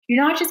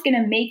You're not just going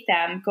to make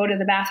them go to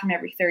the bathroom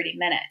every 30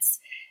 minutes.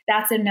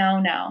 That's a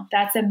no-no.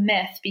 That's a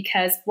myth,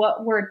 because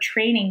what we're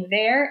training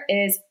there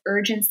is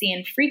urgency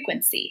and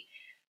frequency.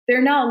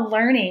 They're not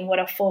learning what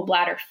a full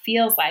bladder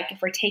feels like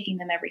if we're taking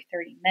them every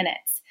 30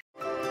 minutes.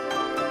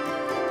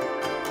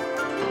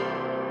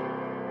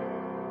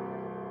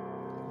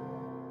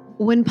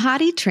 When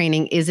potty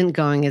training isn't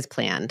going as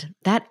planned,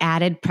 that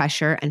added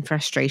pressure and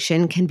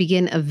frustration can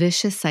begin a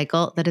vicious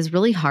cycle that is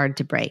really hard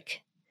to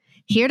break.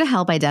 Here to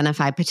help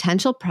identify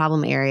potential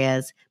problem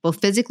areas, both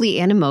physically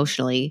and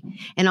emotionally,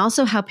 and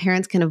also how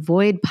parents can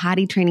avoid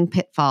potty training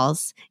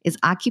pitfalls, is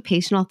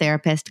occupational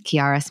therapist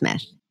Quiara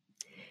Smith.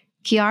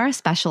 Quiara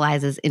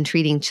specializes in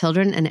treating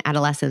children and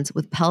adolescents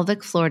with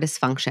pelvic floor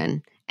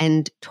dysfunction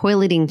and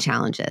toileting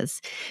challenges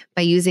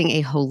by using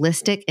a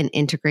holistic and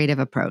integrative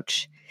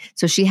approach.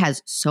 So she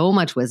has so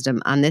much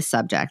wisdom on this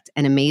subject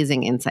and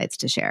amazing insights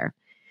to share.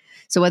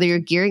 So whether you're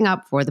gearing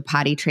up for the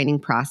potty training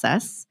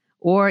process,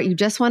 or you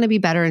just want to be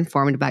better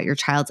informed about your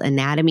child's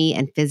anatomy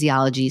and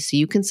physiology so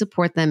you can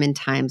support them in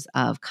times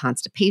of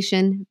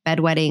constipation,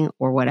 bedwetting,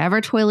 or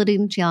whatever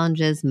toileting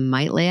challenges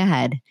might lay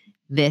ahead,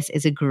 this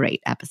is a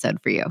great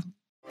episode for you.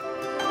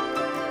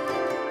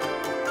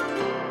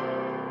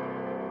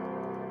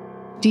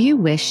 Do you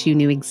wish you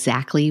knew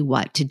exactly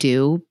what to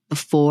do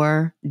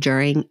before,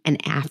 during,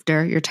 and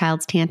after your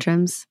child's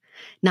tantrums?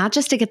 Not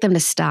just to get them to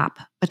stop,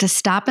 but to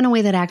stop in a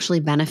way that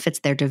actually benefits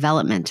their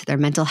development, their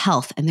mental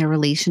health, and their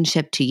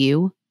relationship to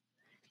you?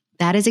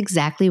 That is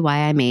exactly why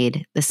I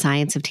made The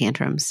Science of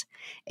Tantrums,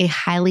 a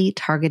highly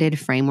targeted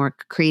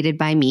framework created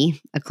by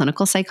me, a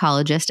clinical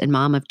psychologist and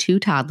mom of 2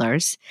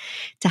 toddlers,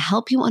 to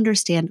help you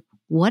understand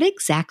what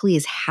exactly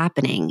is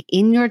happening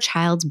in your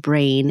child's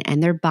brain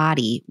and their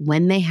body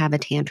when they have a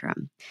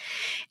tantrum.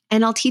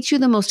 And I'll teach you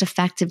the most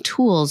effective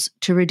tools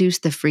to reduce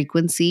the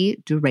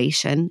frequency,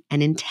 duration,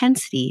 and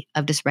intensity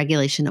of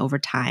dysregulation over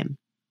time.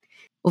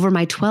 Over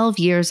my 12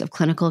 years of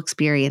clinical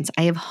experience,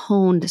 I have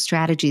honed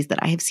strategies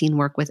that I have seen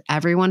work with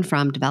everyone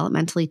from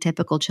developmentally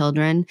typical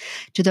children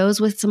to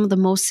those with some of the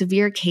most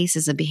severe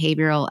cases of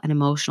behavioral and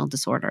emotional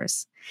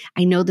disorders.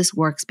 I know this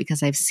works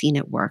because I've seen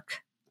it work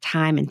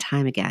time and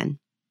time again.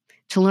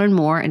 To learn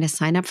more and to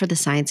sign up for The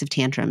Science of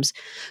Tantrums,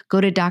 go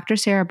to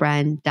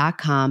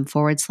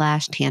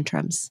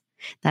drsarahbren.com/tantrums.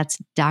 That's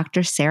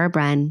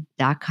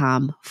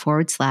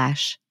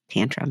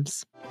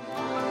drsarahbren.com/tantrums.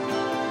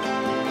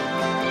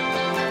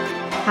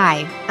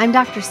 Hi, I'm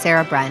Dr.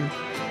 Sarah Bren,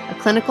 a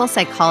clinical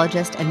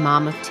psychologist and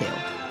mom of 2.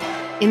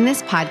 In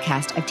this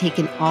podcast, I've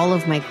taken all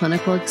of my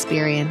clinical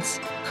experience,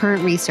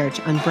 current research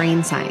on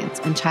brain science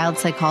and child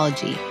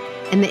psychology,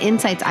 and the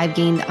insights I've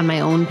gained on my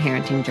own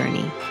parenting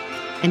journey,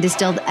 and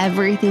distilled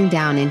everything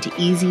down into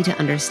easy to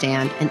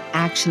understand and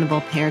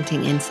actionable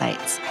parenting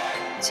insights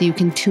so you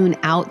can tune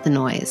out the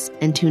noise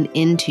and tune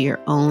into your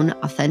own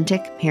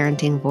authentic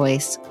parenting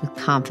voice with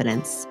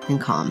confidence and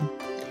calm.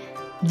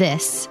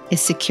 This is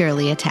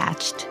Securely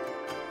Attached.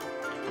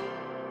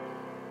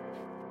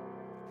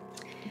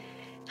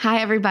 Hi,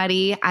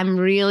 everybody. I'm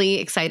really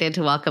excited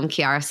to welcome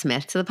Quiara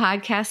Smith to the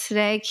podcast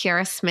today.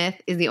 Quiara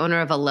Smith is the owner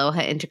of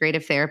Aloha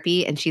Integrative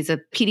Therapy, and she's a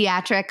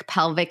pediatric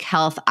pelvic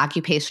health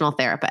occupational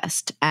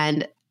therapist.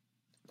 And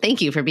thank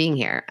you for being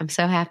here. I'm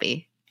so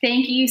happy.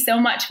 Thank you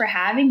so much for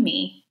having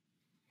me.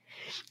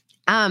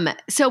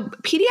 So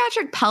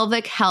pediatric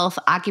pelvic health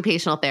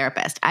occupational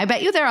therapist. I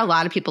bet you there are a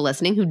lot of people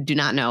listening who do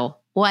not know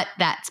what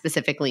that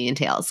specifically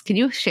entails. Can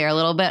you share a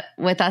little bit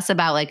with us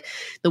about like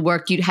the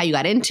work how you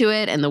got into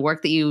it and the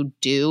work that you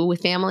do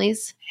with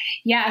families?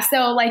 Yeah.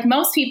 So like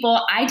most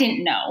people, I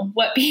didn't know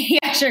what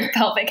pediatric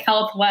pelvic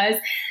health was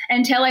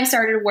until I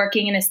started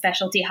working in a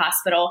specialty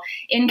hospital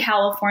in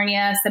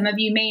California. Some of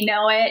you may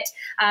know it.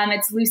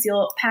 It's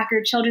Lucille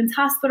Packard Children's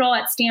Hospital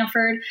at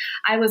Stanford.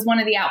 I was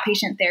one of the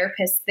outpatient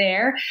therapists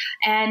there.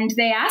 And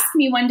they asked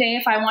me one day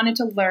if I wanted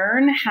to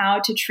learn how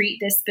to treat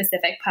this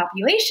specific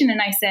population.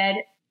 And I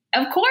said,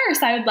 of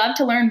course, I would love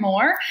to learn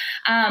more.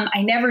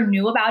 I never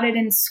knew about it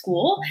in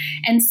school.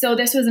 And so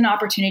this was an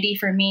opportunity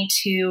for me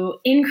to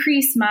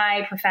increase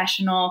my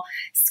professional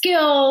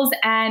skills,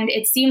 and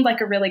it seemed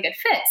like a really good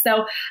fit.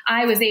 So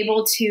I was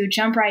able to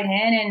jump right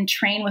in and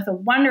train with a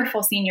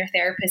wonderful senior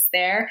therapist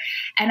there.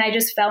 And I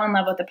just fell in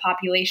love with the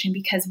population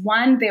because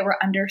 1, they were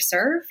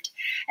underserved,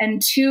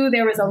 and 2,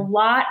 there was a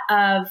lot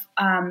of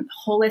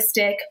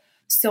holistic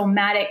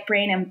somatic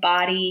brain and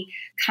body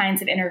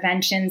kinds of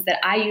interventions that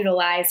I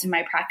utilized in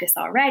my practice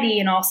already,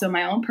 and also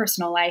my own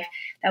personal life,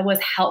 that was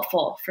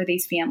helpful for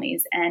these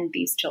families and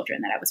these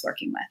children that I was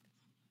working with.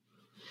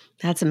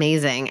 That's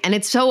amazing. And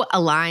it's so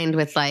aligned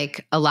with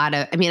like a lot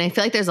of, I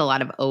feel like there's a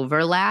lot of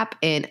overlap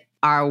in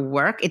our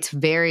work. It's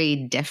very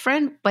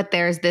different, but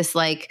there's this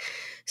like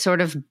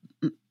sort of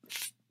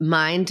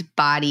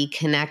mind-body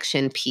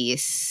connection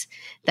piece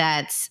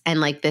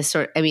and like this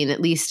sort, at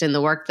least in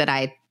the work that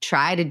I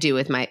try to do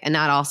with and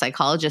not all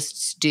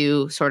psychologists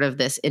do sort of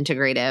this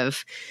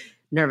integrative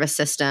nervous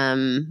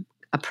system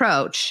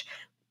approach.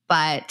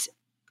 But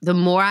the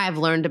more I've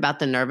learned about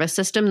the nervous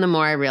system, the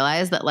more I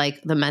realize that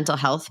like the mental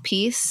health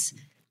piece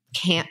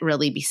can't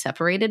really be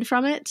separated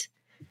from it.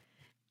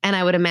 And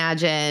I would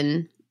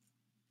imagine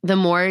the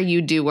more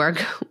you do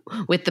work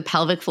with the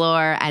pelvic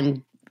floor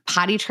and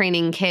potty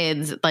training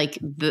kids,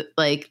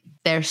 the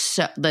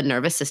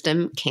nervous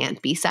system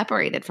can't be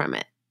separated from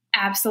it.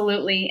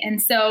 Absolutely.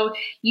 And so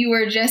you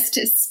were just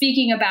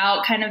speaking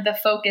about kind of the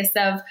focus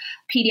of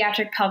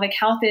pediatric pelvic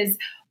health is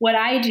what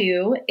I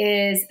do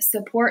is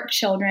support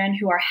children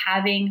who are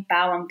having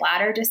bowel and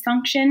bladder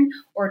dysfunction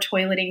or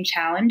toileting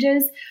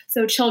challenges.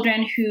 So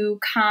children who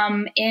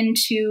come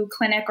into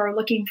clinic or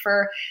looking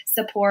for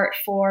support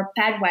for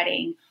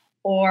bedwetting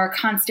or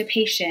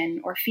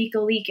constipation or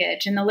fecal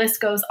leakage, and the list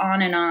goes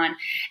on.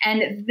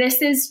 And this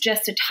is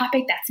just a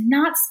topic that's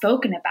not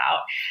spoken about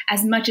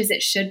as much as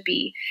it should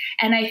be.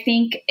 And I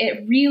think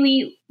it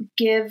really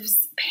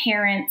gives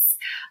parents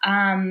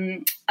a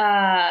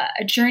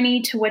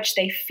journey to which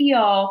they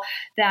feel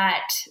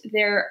that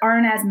there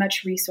aren't as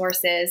much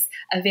resources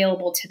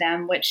available to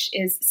them, which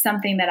is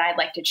something that I'd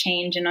like to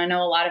change. And I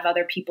know a lot of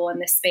other people in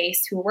this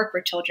space who work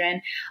with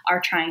children are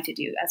trying to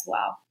do as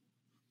well.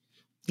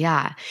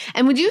 Yeah.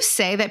 And would you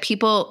say that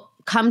people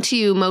come to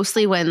you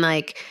mostly when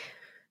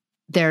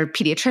their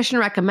pediatrician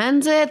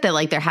recommends it,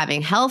 that they're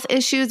having health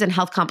issues and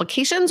health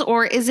complications?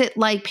 Or is it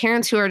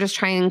parents who are just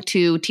trying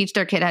to teach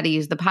their kid how to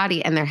use the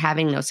potty and they're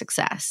having no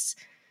success?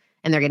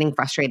 And they're getting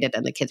frustrated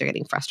and the kids are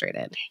getting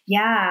frustrated?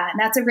 Yeah,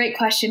 that's a great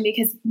question,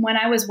 because when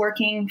I was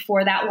working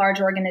for that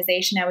large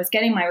organization, I was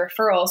getting my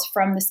referrals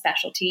from the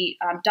specialty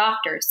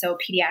doctors. So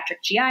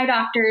pediatric GI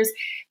doctors,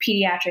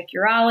 pediatric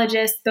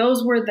urologists,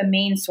 those were the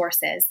main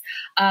sources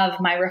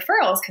of my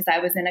referrals because I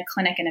was in a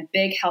clinic in a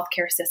big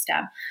healthcare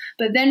system.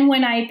 But then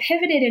when I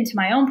pivoted into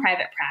my own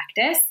private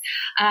practice,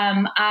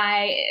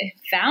 I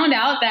found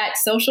out that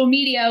social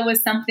media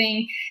was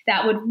something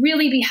that would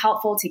really be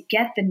helpful to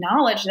get the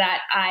knowledge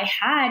that I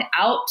had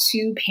out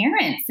to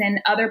parents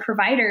and other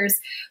providers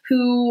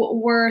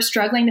who were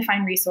struggling to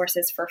find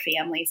resources for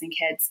families and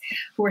kids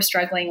who were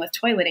struggling with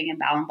toileting and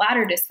bowel and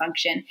bladder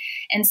dysfunction.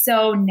 And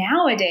so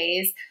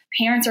nowadays,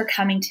 parents are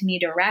coming to me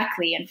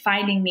directly and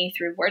finding me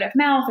through word of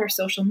mouth or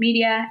social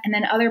media. And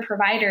then other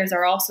providers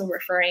are also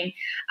referring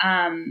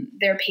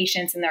their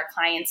patients and their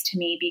clients to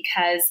me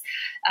because,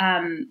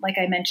 like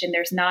I mentioned,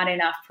 there's not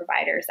enough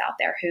providers out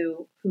there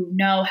who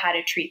know how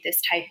to treat this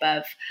type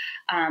of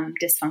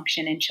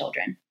dysfunction in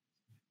children.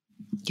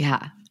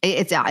 Yeah,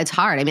 it's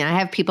hard. I mean, I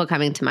have people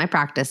coming to my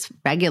practice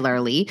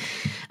regularly,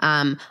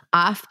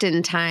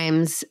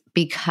 oftentimes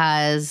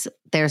because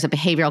there's a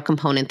behavioral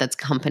component that's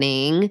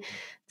accompanying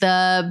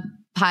the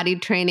potty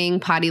training,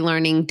 potty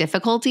learning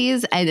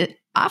difficulties. And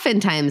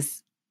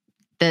oftentimes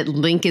the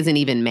link isn't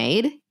even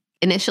made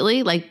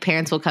initially.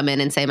 Parents will come in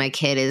and say, my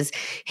kid is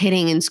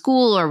hitting in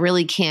school or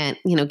really can't,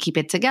 keep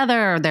it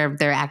together, or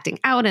they're acting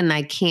out and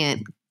I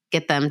can't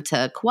get them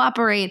to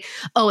cooperate.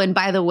 Oh, and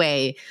by the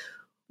way,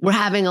 we're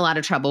having a lot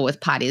of trouble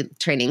with potty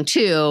training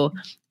too.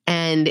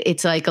 And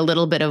it's after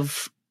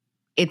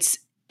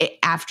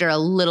a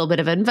little bit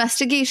of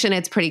investigation,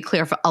 it's pretty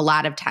clear for a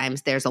lot of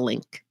times there's a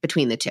link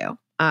between the two.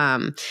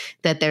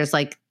 That there's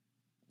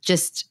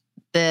just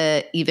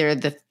either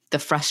the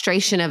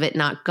frustration of it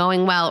not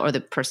going well or the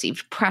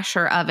perceived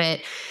pressure of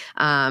it.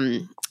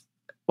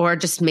 Or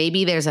just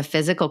maybe there's a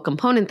physical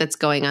component that's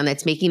going on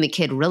that's making the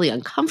kid really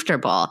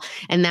uncomfortable.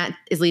 And that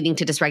is leading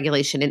to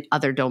dysregulation in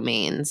other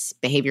domains,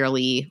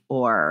 behaviorally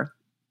or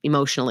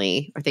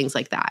emotionally or things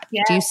like that.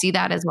 Yeah. Do you see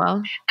that as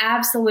well?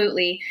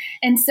 Absolutely.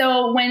 And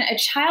so when a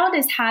child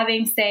is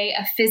having, say,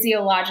 a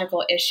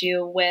physiological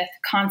issue with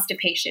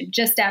constipation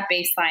just at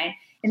baseline,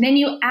 and then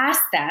you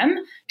ask them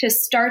to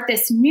start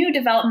this new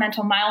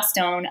developmental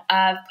milestone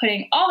of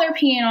putting all their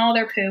pee and all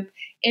their poop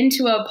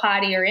into a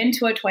potty or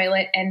into a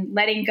toilet and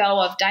letting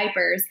go of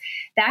diapers,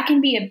 that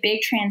can be a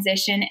big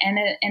transition and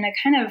a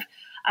kind of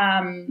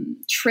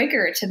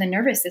trigger to the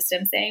nervous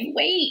system saying,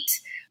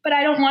 wait, but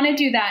I don't want to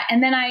do that.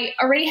 And then I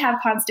already have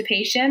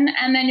constipation,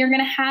 and then you're going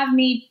to have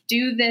me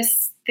do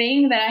this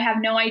thing that I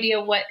have no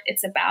idea what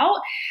it's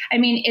about. I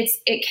mean,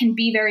 it can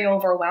be very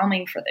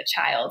overwhelming for the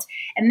child.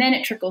 And then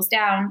it trickles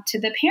down to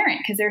the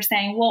parent because they're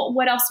saying, well,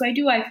 what else do I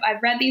do?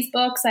 I've read these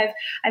books. I've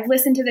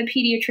listened to the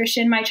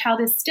pediatrician. My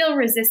child is still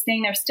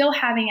resisting. They're still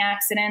having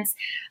accidents.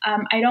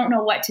 I don't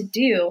know what to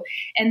do.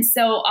 And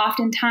so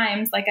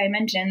oftentimes, like I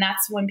mentioned,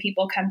 that's when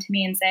people come to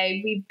me and say,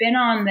 we've been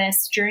on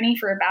this journey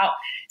for about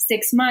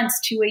 6 months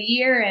to a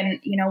year, and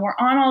we're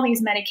on all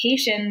these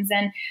medications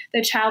and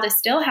the child is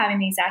still having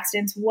these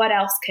accidents. What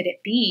else could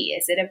it be?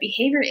 Is it a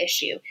behavior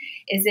issue?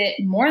 Is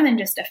it more than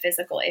just a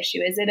physical issue?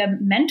 Is it a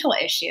mental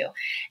issue?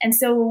 And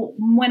so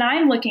when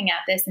I'm looking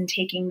at this and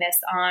taking this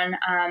on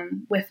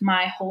with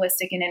my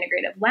holistic and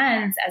integrative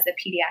lens as a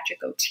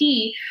pediatric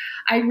OT,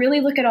 I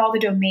really look at all the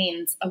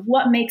domains of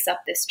what makes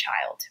up this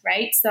child,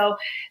 right? So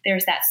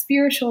there's that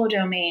spiritual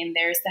domain,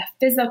 there's the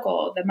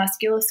physical, the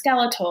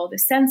musculoskeletal, the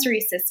sensory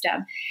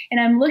system. And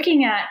I'm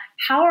looking at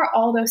how are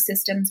all those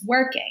systems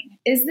working?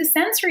 Is the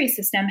sensory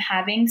system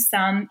having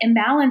some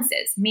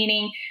imbalances?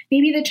 Meaning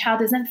maybe the child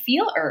doesn't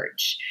feel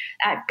urge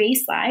at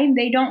baseline.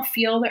 They don't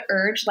feel the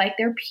urge like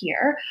their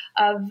peer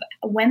of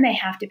when they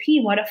have to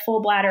pee, what a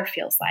full bladder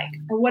feels like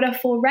or what a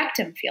full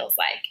rectum feels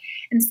like.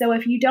 And so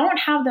if you don't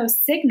have those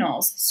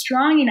signals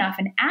strong enough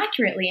and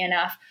accurately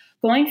enough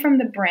going from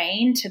the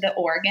brain to the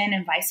organ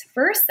and vice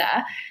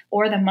versa,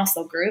 or the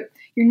muscle group,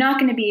 you're not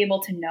going to be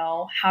able to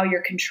know how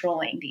you're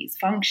controlling these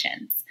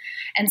functions.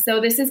 And so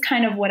this is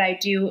kind of what I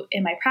do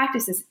in my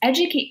practice, is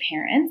educate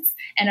parents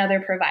and other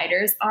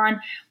providers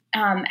on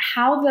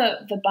how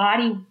the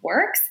body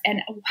works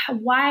and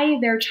why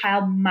their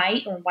child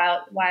might, or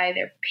why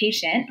their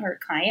patient or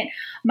client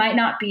might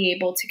not be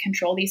able to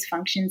control these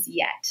functions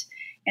yet.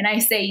 And I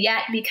say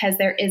yet because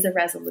there is a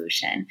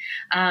resolution.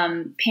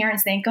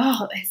 Parents think,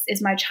 oh,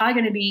 is my child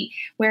going to be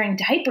wearing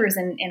diapers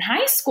in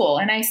high school?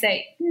 And I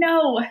say,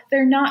 no,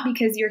 they're not,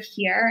 because you're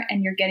here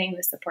and you're getting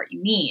the support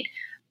you need.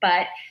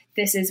 But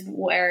this is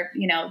where,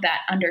 that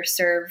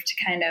underserved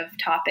kind of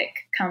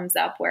topic comes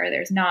up, where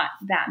there's not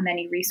that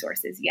many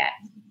resources yet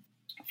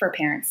for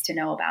parents to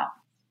know about.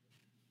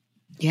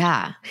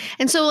 Yeah.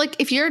 And so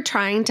if you're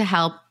trying to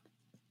help,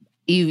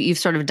 you've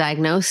sort of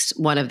diagnosed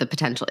one of the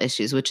potential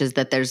issues, which is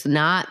that there's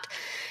not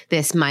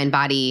this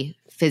mind-body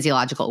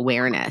physiological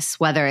awareness,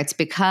 whether it's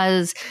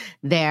because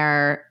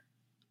there's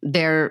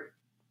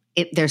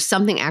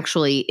something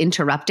actually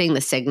interrupting the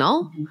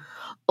signal, mm-hmm.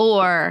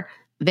 or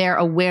their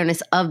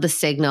awareness of the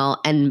signal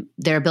and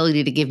their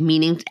ability to give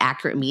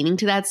accurate meaning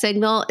to that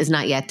signal is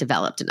not yet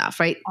developed enough,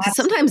 right? Because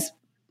sometimes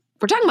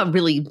we're talking about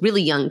really,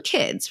 really young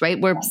kids, right?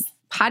 Where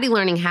potty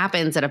learning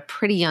happens at a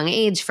pretty young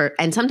age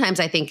and sometimes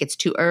I think it's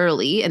too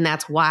early, and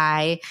that's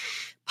why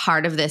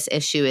part of this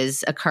issue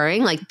is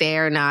occurring.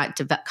 They're not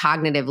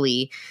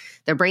cognitively,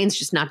 their brain's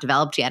just not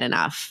developed yet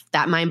enough.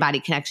 That mind-body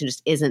connection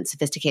just isn't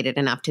sophisticated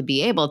enough to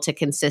be able to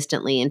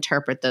consistently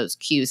interpret those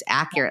cues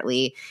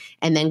accurately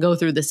and then go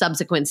through the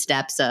subsequent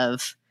steps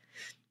of,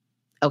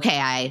 okay,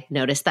 I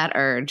noticed that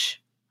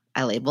urge.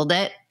 I labeled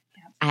it.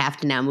 Yep. I have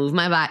to now move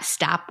my body,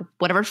 stop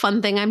whatever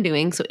fun thing I'm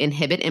doing. So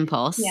inhibit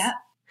impulse. Yeah.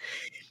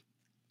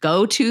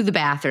 Go to the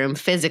bathroom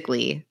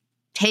physically,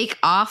 take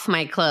off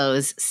my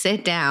clothes,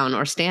 sit down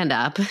or stand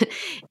up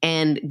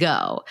and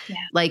go. Yeah.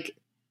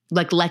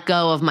 Let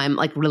go of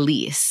my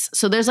release.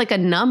 So there's a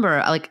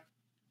number,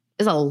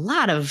 there's a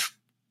lot of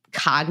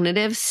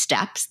cognitive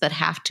steps that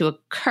have to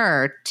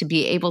occur to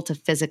be able to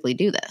physically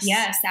do this.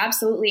 Yes,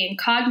 absolutely. And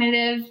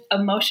cognitive,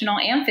 emotional,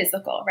 and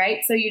physical, right?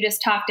 So you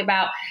just talked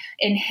about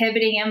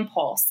inhibiting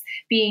impulse,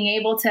 being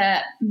able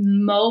to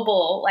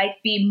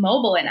be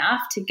mobile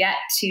enough to get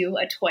to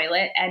a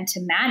toilet and to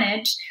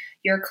manage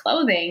your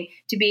clothing,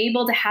 to be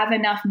able to have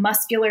enough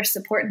muscular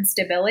support and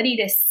stability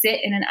to sit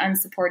in an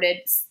unsupported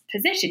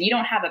position. You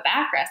don't have a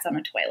backrest on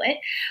a toilet.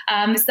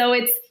 So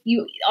it's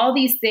all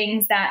these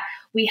things that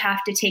we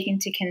have to take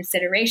into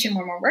consideration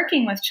when we're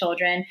working with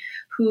children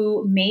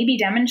who may be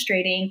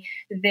demonstrating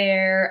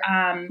their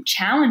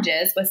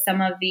challenges with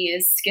some of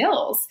these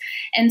skills.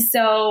 And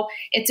so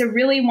it's a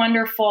really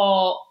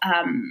wonderful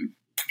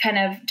kind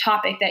of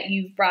topic that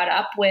you've brought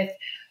up with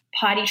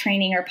potty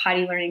training or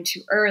potty learning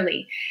too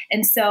early.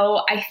 And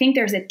so I think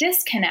there's a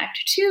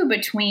disconnect too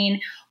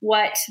between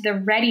what the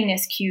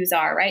readiness cues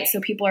are, right? So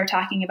people are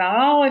talking about,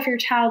 oh, if your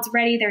child's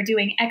ready, they're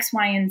doing X,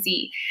 Y, and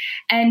Z.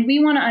 And we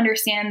want to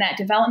understand that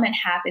development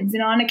happens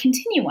on a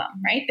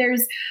continuum, right?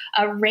 There's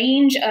a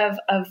range of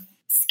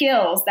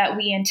skills that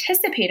we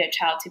anticipate a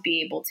child to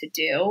be able to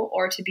do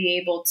or to be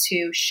able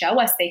to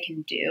show us they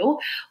can do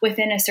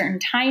within a certain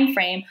time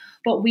frame,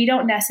 but we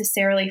don't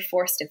necessarily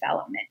force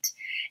development.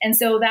 And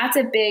so that's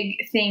a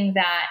big thing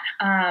that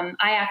I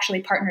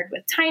actually partnered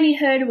with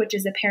Tinyhood, which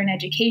is a parent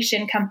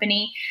education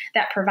company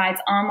that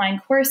provides online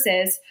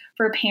courses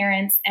for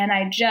parents. And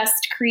I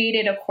just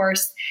created a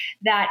course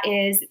that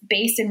is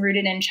based and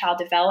rooted in child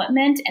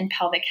development and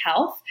pelvic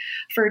health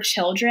for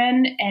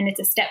children. And it's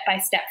a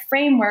step-by-step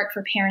framework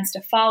for parents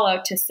to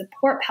follow to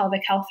support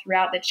pelvic health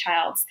throughout the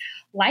child's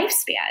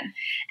lifespan.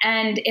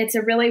 And it's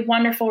a really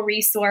wonderful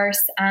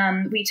resource.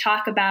 We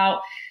talk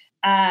about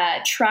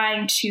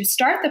trying to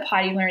start the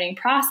potty learning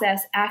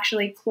process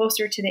actually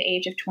closer to the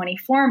age of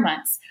 24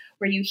 months,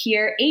 where you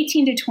hear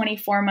 18 to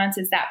 24 months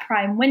is that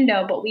prime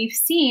window. But we've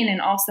seen,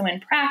 and also in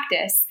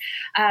practice,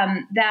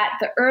 that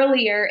the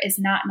earlier is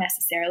not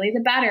necessarily the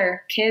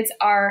better. Kids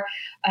are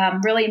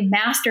really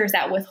masters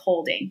at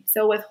withholding.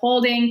 So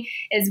withholding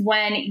is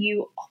when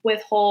you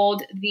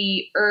withhold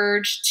the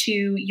urge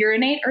to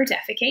urinate or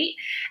defecate.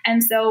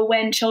 And so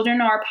when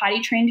children are potty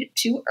trained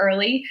too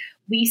early,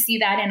 we see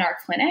that in our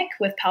clinic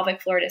with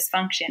pelvic floor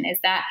dysfunction is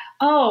that,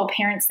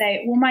 parents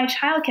say, well, my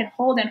child can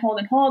hold and hold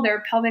and hold.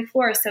 Their pelvic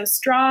floor is so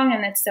strong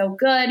and it's so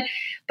good.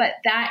 But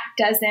that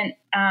doesn't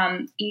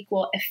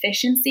equal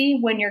efficiency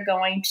when you're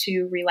going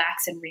to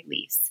relax and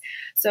release.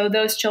 So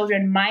those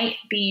children might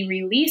be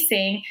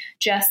releasing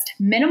just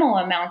minimal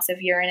amounts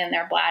of urine in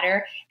their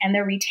bladder, and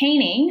they're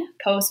retaining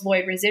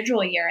post-void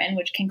residual urine,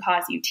 which can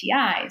cause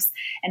UTIs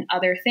and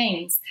other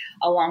things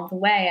along the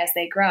way as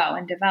they grow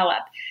and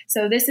develop.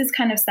 So this is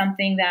kind of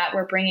something that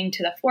we're bringing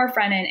to the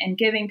forefront and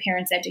giving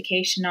parents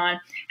education on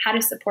how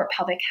to support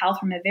pelvic health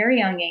from a very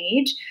young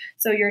age,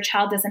 so your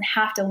child doesn't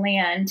have to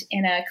land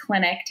in a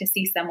clinic to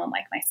see someone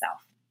like myself.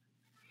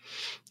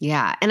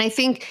 Yeah. And I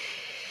think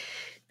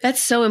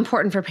That's so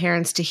important for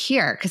parents to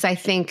hear, because I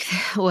think,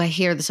 I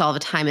hear this all the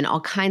time in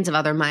all kinds of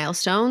other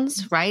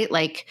milestones, right?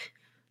 Like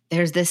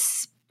there's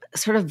this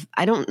sort of,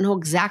 I don't know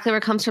exactly where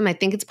it comes from. I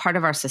think it's part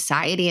of our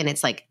society, and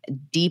it's like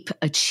deep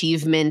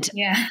achievement,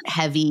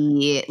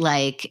 heavy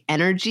like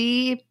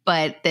energy,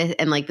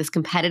 and like this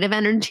competitive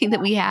energy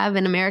that we have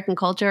in American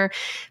culture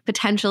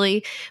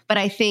potentially. But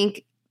I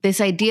think this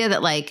idea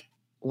that like,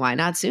 why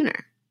not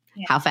sooner?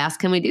 Yeah. How fast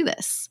can we do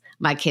this?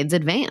 My kid's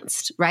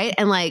advanced, right?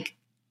 And like,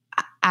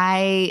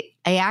 I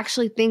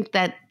actually think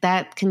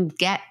that can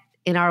get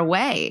in our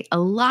way a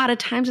lot of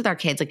times with our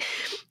kids. Like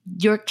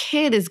your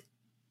kid is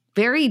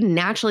very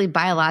naturally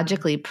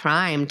biologically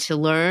primed to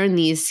learn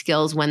these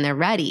skills when they're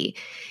ready.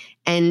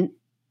 And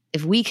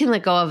if we can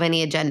let go of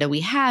any agenda we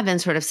have and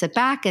sort of sit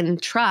back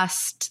and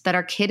trust that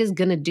our kid is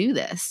going to do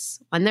this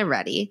when they're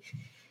ready,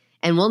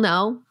 and we'll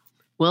know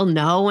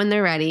when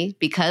they're ready,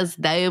 because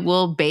they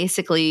will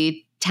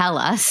basically tell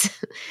us,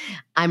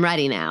 I'm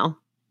ready now.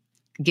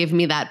 Give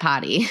me that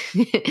potty.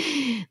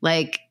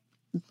 Like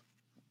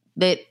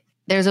that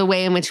there's a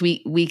way in which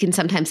we can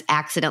sometimes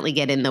accidentally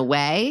get in the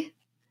way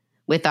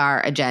with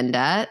our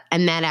agenda,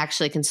 and that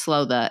actually can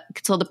slow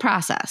the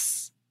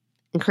process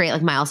and create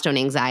like milestone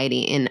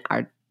anxiety in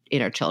our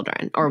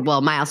children, or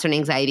milestone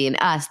anxiety in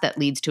us that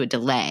leads to a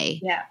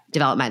delay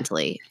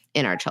developmentally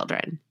in our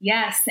children.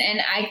 Yes. And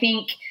I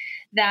think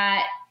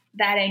that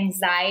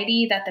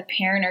anxiety that the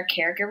parent or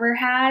caregiver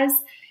has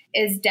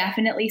is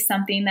definitely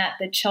something that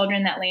the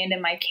children that land in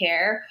my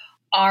care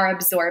are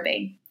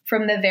absorbing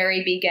from the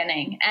very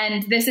beginning.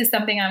 And this is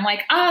something I'm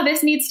like,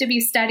 this needs to be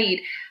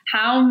studied.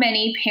 How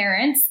many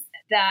parents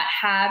that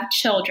have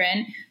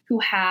children who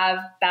have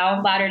bowel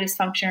and bladder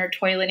dysfunction or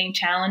toileting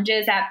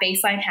challenges at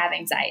baseline have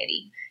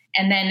anxiety?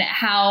 And then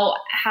how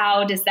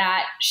does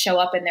that show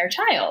up in their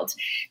child?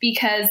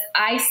 Because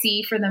I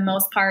see, for the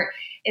most part,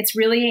 it's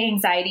really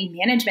anxiety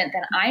management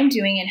that I'm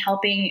doing and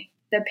helping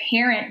the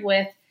parent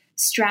with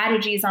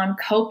strategies on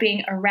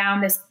coping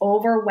around this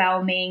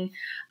overwhelming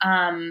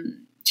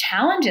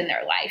challenge in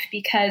their life.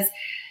 Because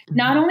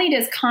not only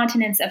does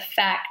continence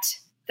affect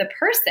the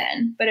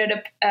person, but it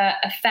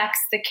affects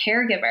the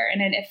caregiver,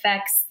 and it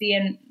affects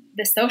the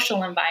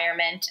social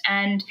environment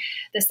and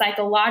the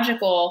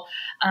psychological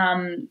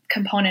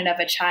component of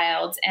a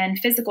child, and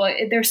physical.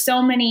 There's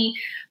so many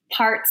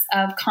parts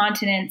of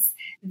continence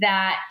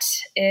that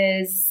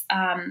is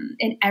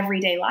in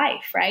everyday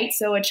life, right?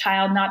 So a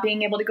child not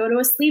being able to go to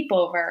a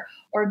sleepover,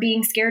 or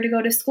being scared to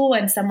go to school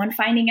and someone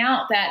finding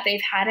out that they've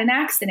had an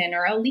accident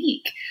or a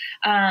leak,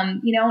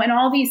 and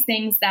all these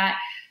things that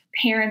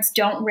parents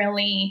don't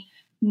really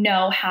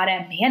know how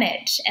to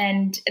manage.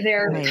 And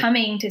they're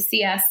coming to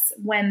see us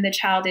when the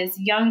child is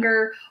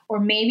younger, or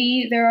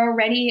maybe they're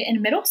already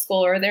in middle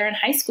school or they're in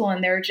high school,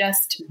 and they're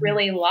just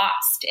really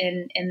lost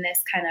in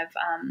this kind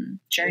of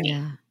journey.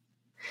 Yeah.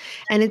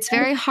 And it's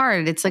very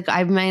hard. It's like, I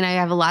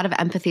have a lot of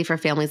empathy for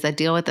families that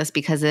deal with this,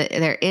 because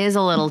there is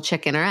a little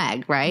chicken or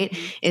egg, right?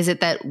 Mm-hmm. Is it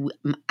that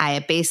I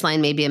at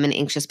baseline, maybe I'm an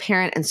anxious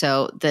parent, and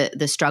so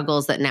the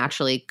struggles that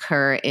naturally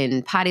occur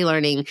in potty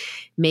learning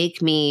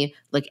make me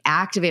like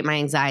activate my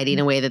anxiety in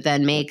a way that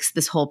then makes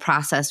this whole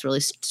process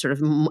really sort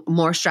of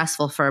more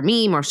stressful for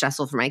me, more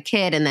stressful for my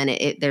kid. And then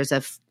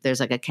there's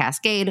like a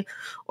cascade,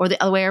 or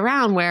the other way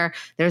around, where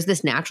there's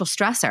this natural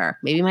stressor.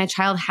 Maybe my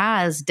child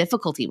has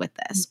difficulty with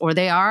this, or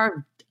they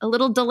are a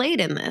little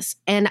delayed in this.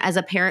 And as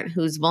a parent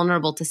who's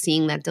vulnerable to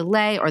seeing that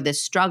delay or this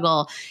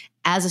struggle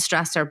as a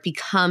stressor,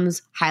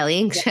 becomes highly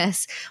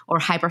anxious or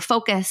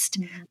hyper-focused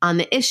on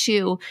the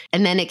issue.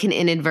 And then it can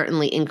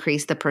inadvertently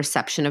increase the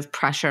perception of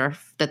pressure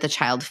that the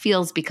child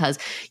feels, because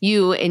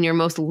you, in your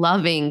most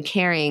loving,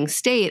 caring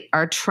state,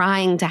 are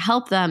trying to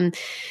help them.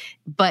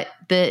 But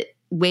the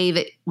way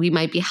that we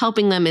might be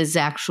helping them is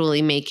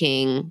actually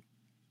making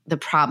the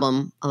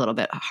problem a little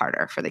bit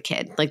harder for the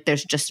kid. Like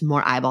there's just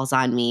more eyeballs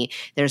on me.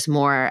 There's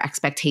more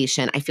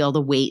expectation. I feel the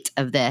weight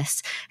of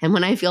this. And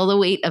when I feel the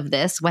weight of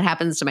this, what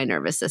happens to my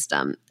nervous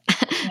system?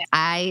 Yeah.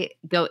 I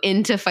go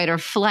into fight or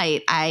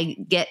flight. I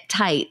get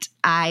tight.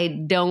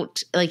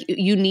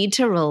 You need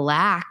to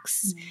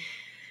relax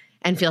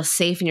and feel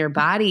safe in your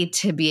body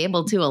to be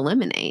able to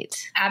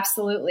eliminate.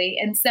 Absolutely.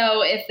 And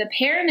so if the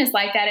parent is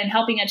like that and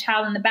helping a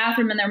child in the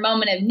bathroom in their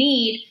moment of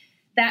need,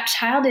 that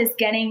child is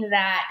getting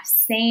that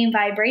same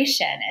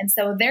vibration. And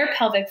so their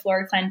pelvic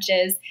floor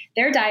clenches,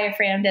 their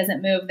diaphragm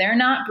doesn't move, they're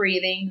not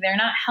breathing, they're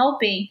not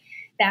helping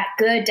that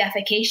good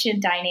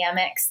defecation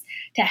dynamics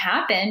to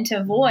happen,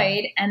 to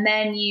void. And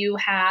then you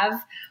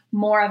have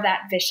more of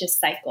that vicious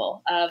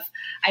cycle of,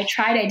 I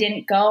tried, I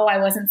didn't go, I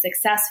wasn't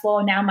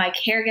successful. Now my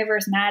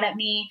caregiver's mad at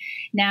me.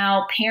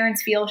 Now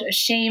parents feel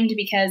ashamed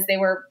because they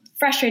were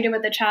frustrated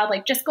with the child,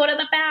 like, just go to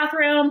the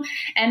bathroom.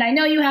 And I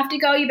know you have to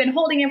go. You've been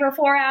holding it for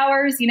 4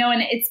 hours,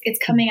 and it's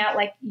coming out,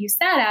 like you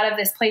said, out of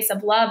this place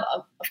of love,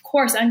 of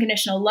course,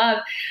 unconditional love.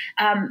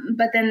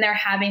 But then they're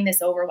having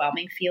this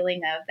overwhelming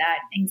feeling of that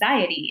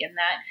anxiety and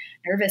that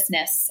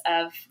nervousness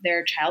of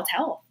their child's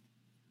health.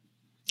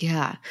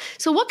 Yeah.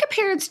 So what could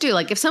parents do?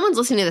 Like if someone's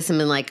listening to this and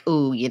been like,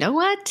 oh, you know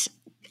what?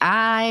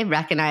 I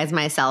recognize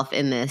myself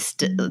in this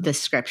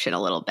description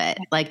a little bit.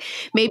 Like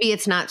maybe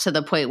it's not to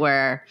the point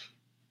where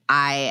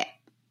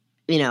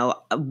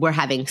we're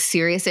having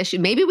serious issues.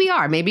 Maybe we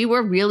are. Maybe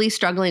we're really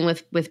struggling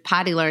with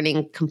potty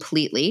learning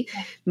completely.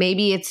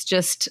 Maybe it's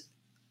just,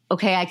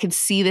 okay, I could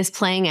see this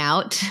playing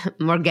out.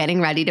 We're getting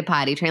ready to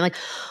potty train. Like,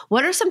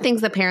 what are some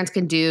things that parents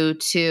can do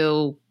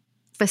to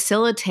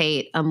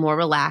facilitate a more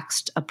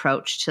relaxed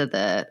approach to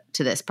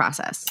this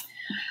process?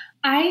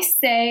 I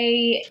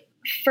say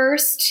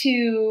first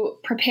to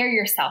prepare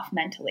yourself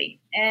mentally.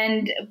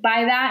 And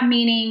by that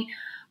meaning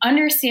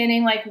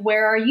understanding like,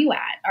 where are you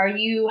at? Are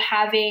you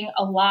having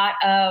a lot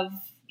of,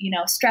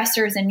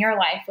 stressors in your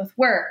life with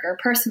work or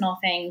personal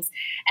things?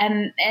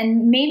 And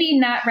maybe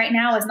not right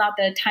now is not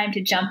the time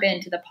to jump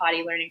into the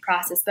potty learning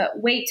process, but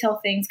wait till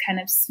things kind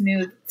of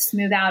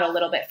smooth out a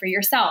little bit for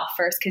yourself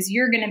first, because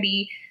you're going to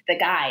be the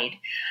guide.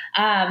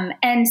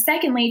 And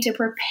secondly, to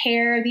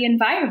prepare the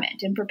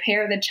environment and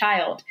prepare the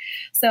child.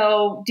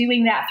 So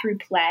doing that through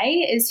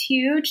play is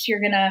huge.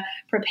 You're going to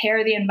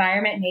prepare the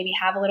environment, maybe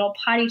have a little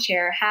potty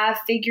chair, have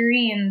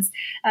figurines,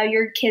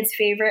 your kid's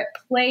favorite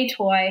play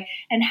toy,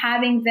 and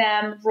having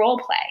them role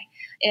play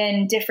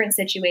in different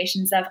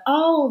situations of,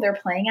 oh, they're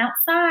playing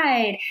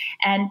outside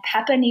and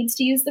Peppa needs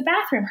to use the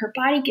bathroom. Her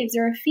body gives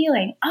her a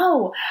feeling.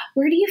 Oh,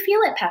 where do you feel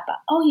it, Peppa?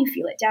 Oh, you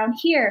feel it down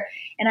here.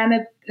 And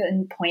I'm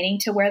pointing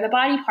to where the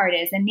body part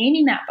is and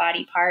naming that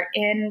body part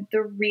in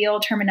the real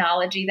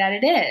terminology that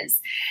it is.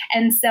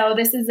 And so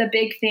this is a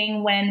big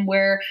thing when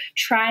we're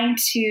trying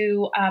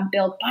to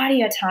build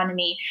body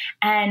autonomy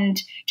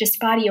and just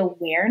body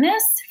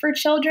awareness for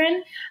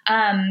children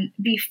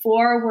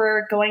before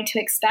we're going to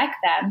expect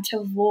them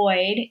to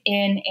void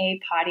in a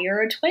potty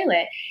or a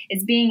toilet,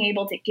 is being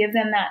able to give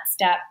them that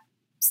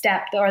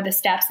step or the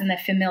steps and the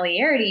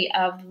familiarity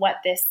of what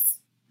this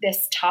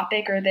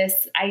topic or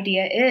this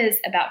idea is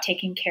about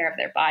taking care of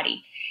their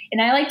body.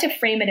 And I like to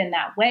frame it in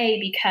that way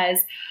because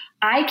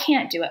I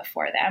can't do it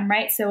for them,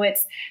 right? So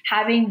it's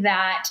having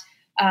that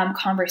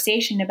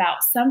conversation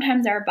about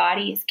sometimes our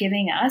body is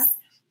giving us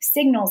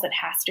signals it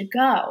has to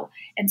go.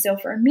 And so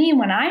for me,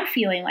 when I'm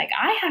feeling like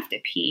I have to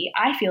pee,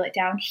 I feel it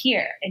down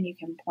here, and you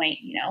can point,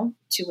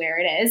 to where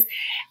it is.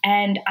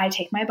 And I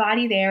take my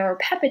body there, or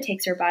Peppa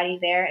takes her body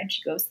there and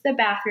she goes to the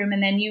bathroom,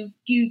 and then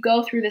you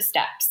go through the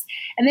steps.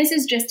 And this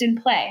is just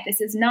in play. This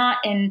is not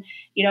in,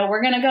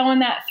 we're going to go in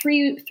that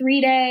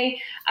three-day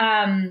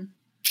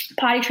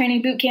potty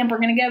training boot camp. We're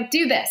going to go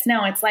do this.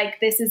 No, it's like,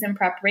 this is in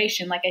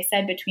preparation. Like I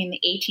said, between the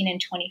 18 and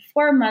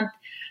 24 month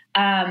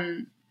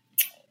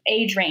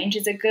age range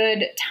is a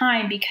good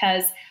time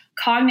because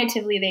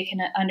cognitively they can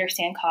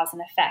understand cause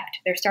and effect.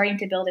 They're starting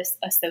to build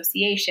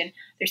association.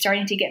 They're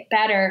starting to get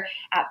better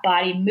at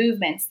body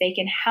movements. They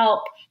can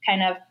help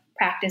kind of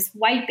practice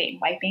wiping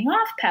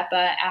off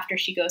Peppa after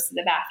she goes to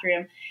the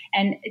bathroom,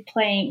 and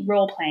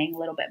role playing a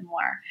little bit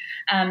more.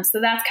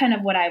 So that's kind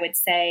of what I would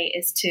say,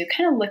 is to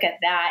kind of look at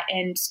that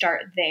and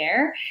start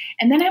there.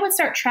 And then I would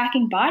start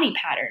tracking body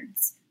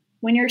patterns.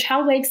 When your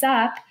child wakes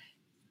up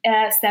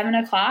at 7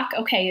 o'clock,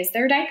 okay, is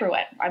their diaper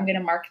wet? I'm going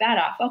to mark that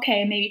off.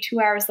 Okay, maybe 2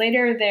 hours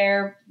later,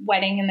 they're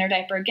wetting in their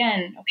diaper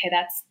again. Okay,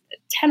 that's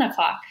 10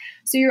 o'clock.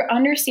 So you're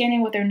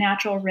understanding what their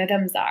natural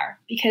rhythms are.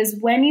 Because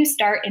when you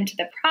start into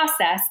the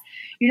process,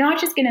 you're not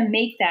just going to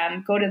make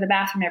them go to the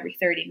bathroom every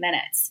 30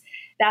 minutes.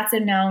 That's a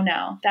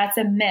no-no. That's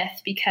a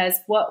myth, because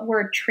what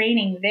we're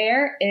training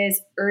there is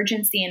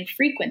urgency and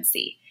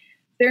frequency.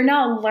 They're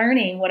not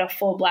learning what a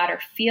full bladder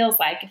feels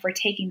like if we're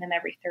taking them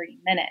every 30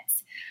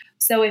 minutes.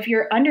 So if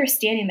you're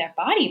understanding their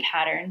body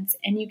patterns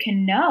and you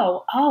can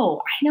know,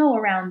 oh, I know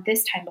around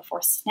this time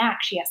before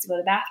snack she has to go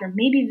to the bathroom,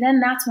 maybe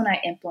then that's when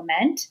I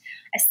implement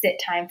a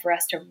sit time for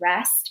us to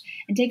rest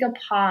and take a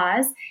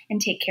pause and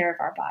take care of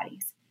our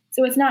bodies.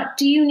 So it's not,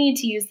 do you need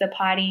to use the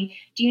potty?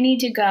 Do you need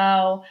to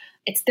go?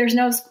 There's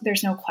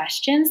no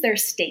questions,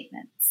 there's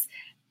statements.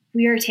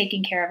 We are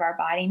taking care of our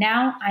body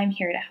now. I'm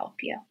here to help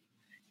you.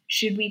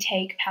 Should we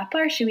take Peppa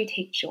or should we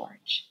take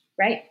George?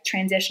 Right?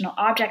 Transitional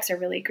objects are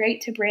really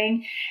great to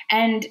bring.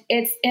 And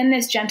it's in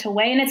this gentle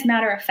way, and it's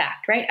matter of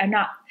fact, right? I'm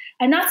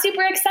not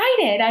super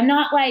excited. I'm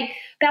not like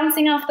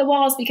bouncing off the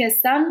walls,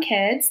 because some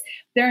kids,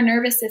 their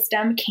nervous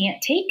system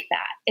can't take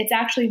that. It's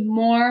actually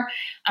more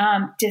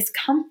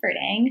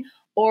discomforting,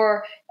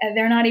 or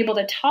they're not able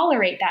to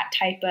tolerate that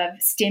type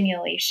of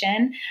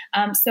stimulation.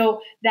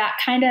 So that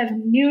kind of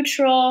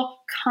neutral,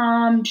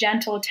 calm,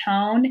 gentle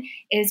tone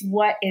is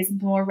what is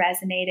more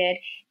resonated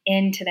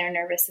into their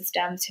nervous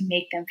system to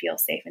make them feel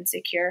safe and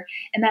secure.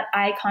 And that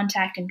eye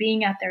contact and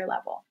being at their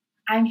level.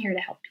 I'm here to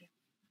help you,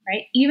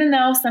 right? Even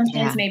though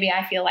sometimes maybe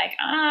I feel like,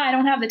 I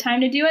don't have the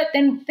time to do it,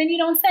 then you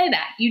don't say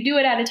that. You do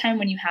it at a time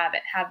when you have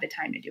the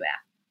time to do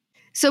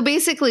it. So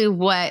basically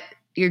what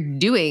you're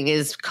doing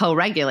is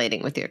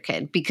co-regulating with your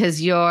kid,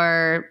 because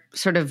your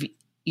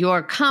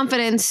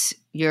confidence,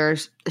 your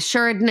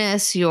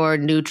assuredness, your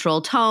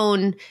neutral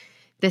tone,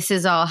 this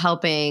is all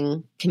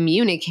helping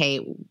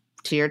communicate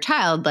to your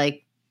child,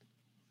 like,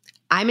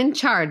 I'm in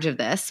charge of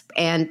this.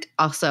 And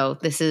also,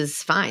 this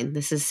is fine.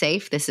 This is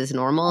safe. This is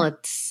normal.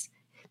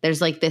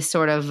 There's like this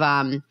sort of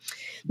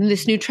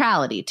this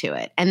neutrality to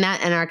it, and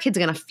our kids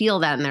are going to feel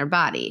that in their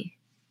body.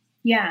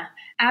 Yeah,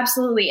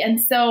 absolutely. And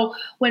so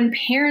when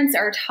parents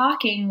are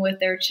talking with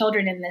their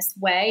children in this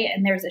way,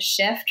 and there's a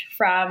shift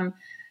from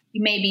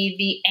maybe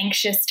the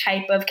anxious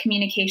type of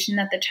communication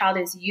that the child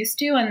is used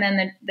to, and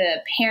then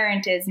the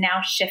parent is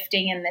now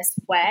shifting in this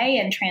way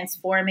and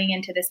transforming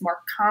into this more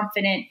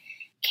confident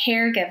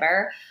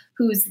caregiver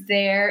who's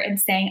there and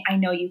saying, I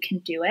know you can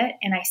do it,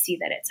 and I see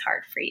that it's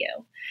hard for you.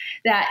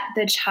 That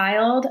the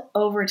child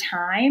over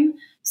time,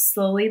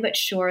 slowly but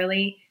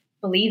surely,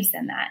 believes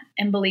in that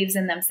and believes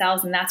in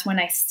themselves. And that's when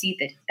I see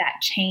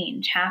that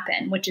change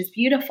happen, which is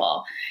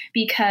beautiful,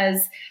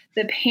 because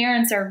the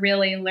parents are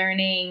really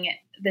learning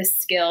the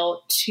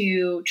skill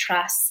to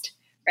trust,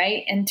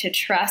 right? And to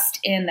trust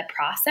in the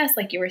process,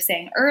 like you were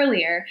saying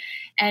earlier,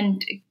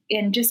 and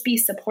just be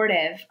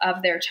supportive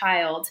of their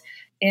child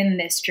in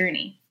this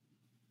journey.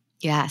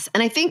 Yes.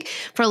 And I think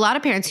for a lot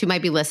of parents who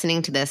might be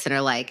listening to this and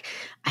are like,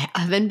 I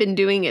haven't been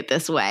doing it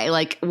this way.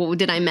 Like, well,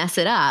 did I mess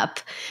it up?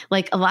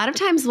 Like a lot of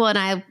times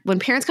when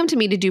parents come to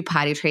me to do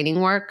potty training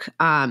work,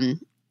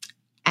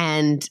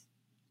 and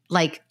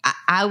like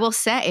I will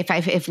say,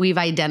 if we've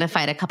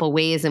identified a couple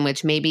ways in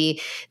which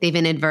maybe they've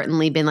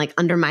inadvertently been like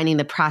undermining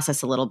the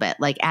process a little bit,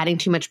 like adding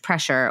too much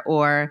pressure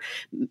or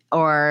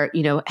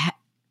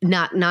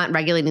not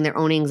regulating their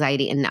own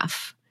anxiety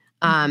enough.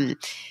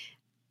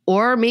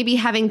 Or maybe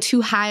having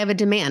too high of a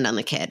demand on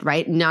the kid,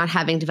 right? Not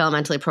having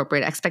developmentally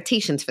appropriate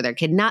expectations for their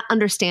kid, not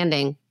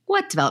understanding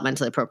what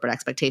developmentally appropriate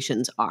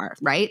expectations are,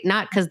 right?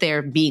 Not because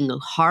they're being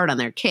hard on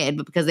their kid,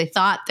 but because they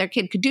thought their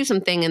kid could do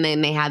something and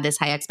then they had this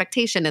high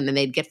expectation and then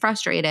they'd get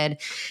frustrated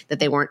that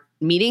they weren't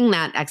meeting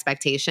that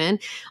expectation.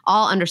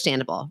 All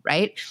understandable,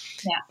 right?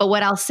 Yeah. But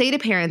what I'll say to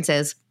parents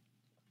is,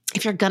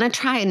 if you're going to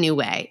try a new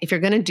way, if you're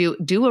going to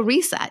do a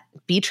reset,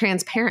 be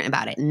transparent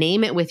about it.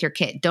 Name it with your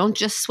kid. Don't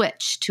just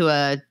switch to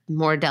a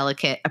more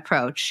delicate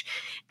approach.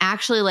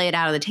 Actually lay it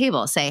out on the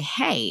table. Say,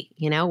 hey,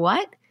 you know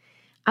what?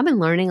 I've been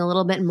learning a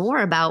little bit more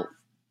about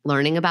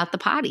the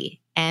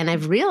potty. And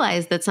I've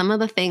realized that some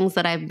of the things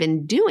that I've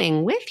been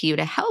doing with you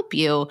to help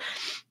you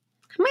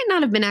might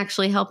not have been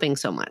actually helping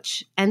so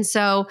much. And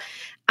so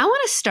I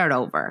want to start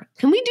over.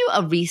 Can we do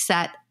a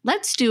reset?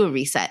 Let's do a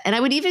reset. And I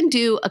would even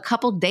do a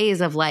couple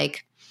days of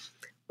like,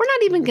 we're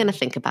not even going to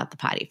think about the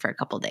potty for a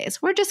couple of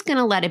days. We're just going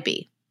to let it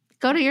be.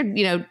 Go to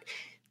your,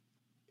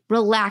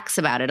 relax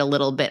about it a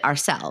little bit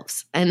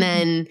ourselves. And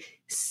then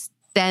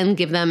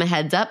give them a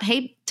heads up.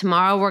 Hey,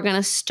 tomorrow we're going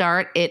to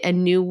start it a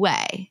new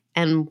way.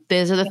 And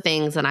these are the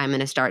things that I'm going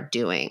to start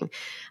doing.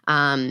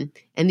 And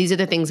these are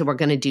the things that we're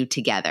going to do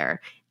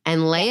together,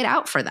 and lay it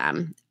out for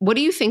them. What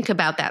do you think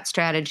about that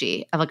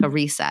strategy of like a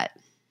reset?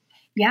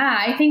 Yeah,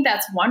 I think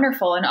that's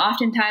wonderful. And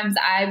oftentimes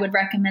I would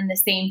recommend the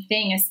same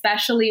thing,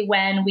 especially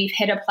when we've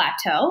hit a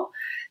plateau.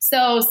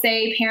 So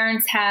say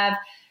parents have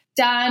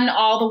done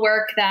all the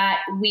work that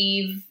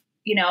we've,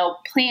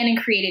 planned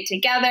and created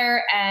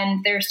together,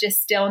 and there's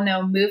just still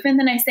no movement.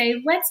 Then I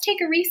say, let's take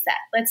a reset.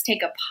 Let's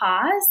take a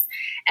pause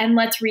and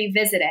let's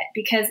revisit it,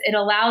 because it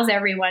allows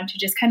everyone to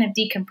just kind of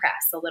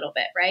decompress a little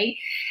bit, right?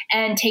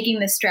 And taking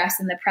the stress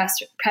and the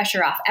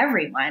pressure off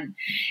everyone.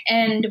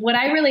 And what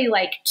I really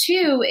like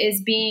too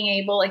is being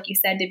able, like you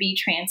said, to be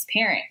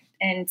transparent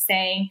and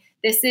saying,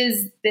 this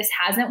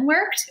hasn't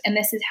worked, and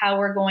this is how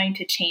we're going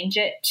to change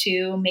it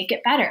to make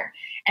it better.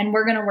 And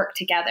we're going to work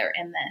together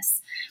in this.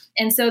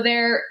 And so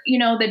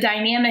the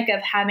dynamic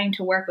of having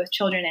to work with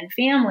children and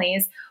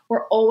families,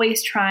 we're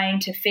always trying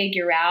to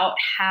figure out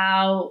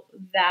how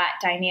that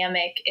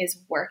dynamic is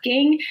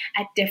working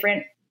at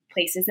different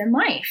places in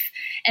life.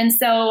 And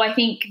so I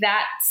think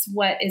that's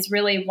what is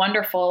really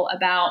wonderful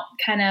about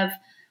kind of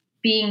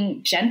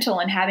being gentle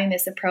and having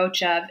this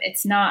approach of,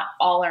 it's not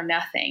all or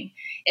nothing.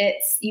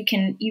 It's you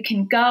can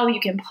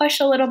push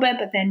a little bit,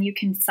 but then you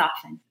can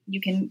soften. You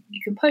can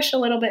push a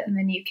little bit and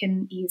then you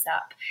can ease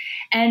up.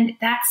 And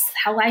that's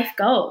how life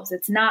goes.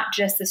 It's not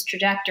just this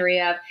trajectory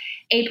of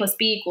A plus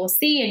B equals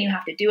C and you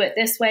have to do it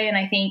this way. And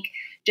I think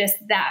just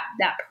that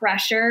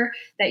pressure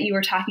that you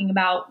were talking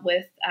about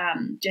with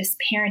just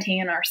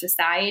parenting in our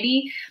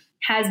society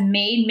has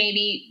made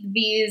maybe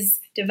these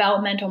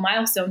developmental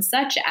milestones,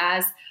 such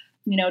as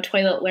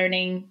toilet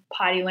learning,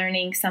 potty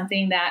learning,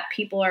 something that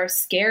people are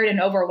scared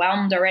and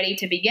overwhelmed already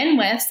to begin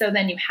with. So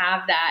then you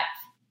have that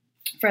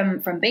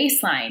from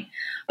baseline.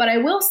 But I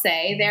will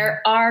say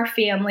there are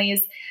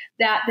families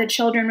that the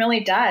children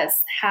really does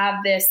have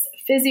this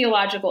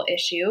physiological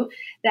issue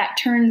that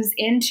turns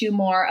into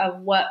more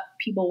of what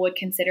people would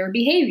consider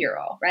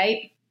behavioral,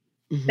 right?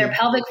 Mm-hmm. Their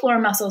pelvic floor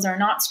muscles are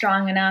not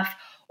strong enough,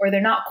 or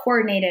they're not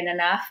coordinated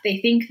enough. They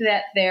think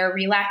that they're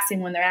relaxing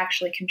when they're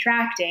actually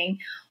contracting,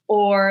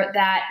 or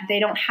that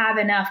they don't have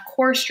enough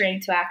core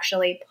strength to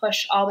actually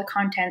push all the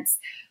contents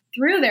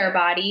through their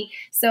body.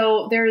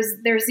 So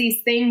there's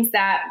these things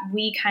that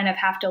we kind of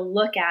have to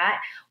look at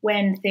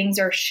when things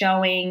are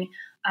showing,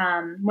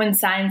 when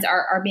signs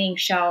are being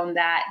shown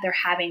that they're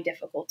having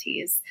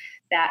difficulties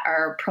that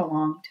are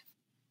prolonged.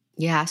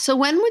 Yeah. So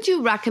when would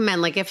you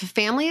recommend, like if a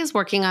family is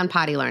working on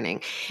potty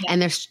learning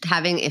and they're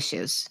having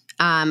issues,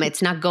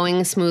 it's not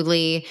going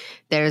smoothly,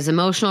 there's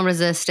emotional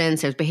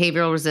resistance, there's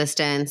behavioral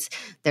resistance,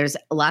 there's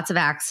lots of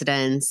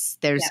accidents,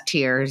 there's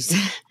tears.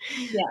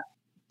 Yeah.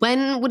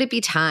 When would it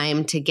be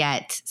time to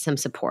get some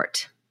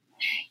support?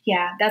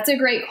 Yeah, that's a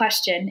great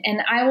question.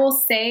 And I will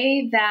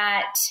say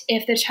that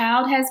if the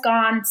child has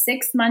gone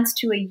 6 months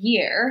to a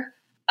year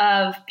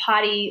of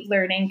potty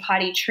learning,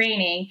 potty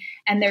training,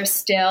 and there's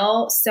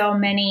still so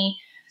many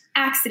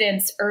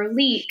accidents or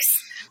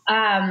leaks,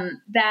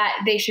 that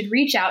they should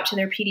reach out to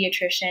their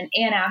pediatrician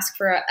and ask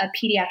for a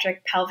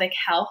pediatric pelvic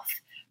health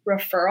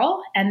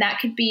referral. And that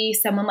could be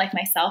someone like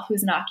myself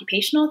who's an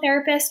occupational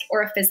therapist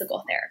or a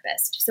physical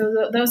therapist.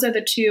 So those are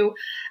the two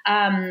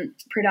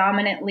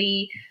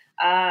predominantly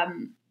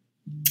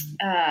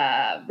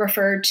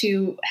referred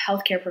to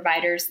healthcare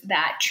providers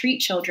that treat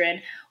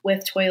children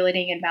with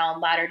toileting and bowel and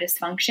bladder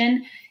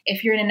dysfunction.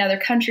 If you're in another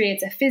country,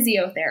 it's a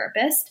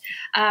physiotherapist.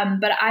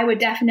 But I would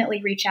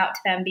definitely reach out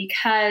to them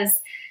because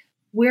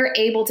we're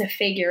able to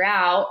figure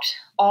out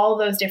all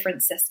those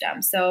different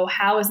systems. So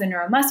how is the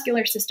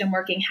neuromuscular system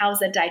working? How is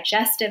the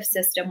digestive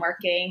system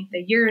working?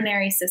 The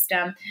urinary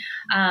system?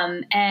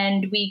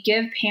 And we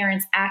give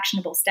parents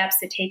actionable steps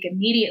to take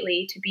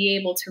immediately to be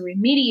able to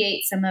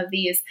remediate some of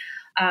these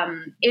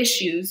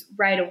issues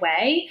right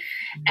away.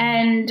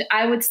 And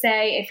I would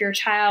say if your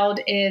child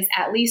is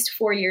at least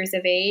 4 years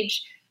of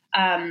age,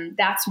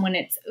 that's when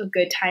it's a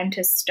good time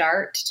to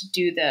start to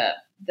do the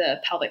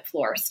pelvic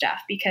floor stuff,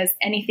 because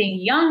anything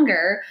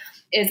younger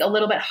is a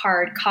little bit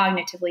hard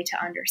cognitively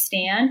to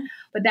understand,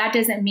 but that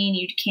doesn't mean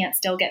you can't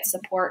still get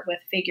support with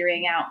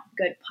figuring out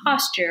good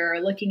posture or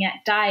looking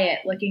at diet,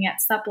 looking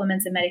at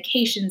supplements and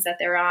medications that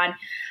they're on.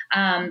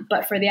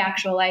 But for the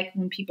actual, like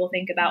when people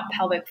think about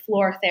pelvic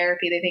floor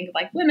therapy, they think of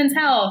like women's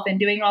health and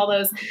doing all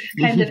those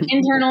kinds of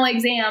internal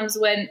exams.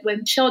 When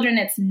children,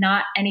 it's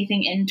not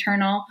anything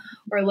internal.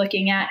 We're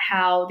looking at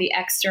how the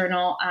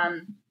external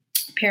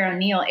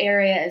perineal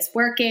area is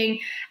working,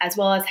 as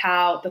well as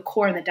how the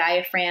core and the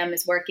diaphragm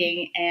is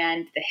working,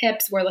 and the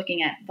hips. We're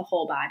looking at the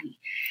whole body,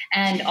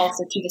 and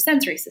also to the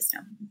sensory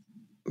system.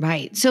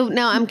 Right. So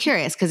now I'm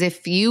curious, because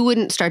if you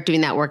wouldn't start doing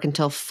that work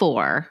until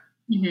 4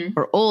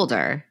 or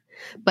older,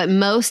 but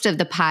most of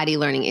the potty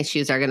learning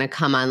issues are going to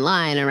come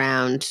online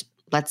around,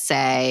 let's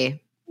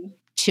say,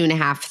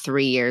 2.5,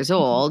 3 years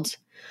old.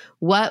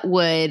 What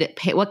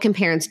can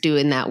parents do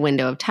in that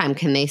window of time?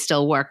 Can they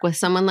still work with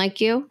someone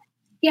like you?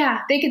 Yeah,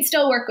 they could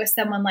still work with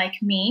someone like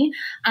me,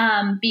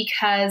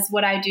 because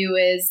what I do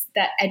is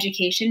that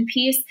education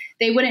piece.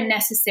 They wouldn't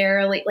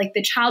necessarily, like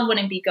the child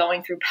wouldn't be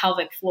going through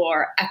pelvic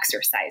floor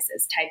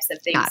exercises types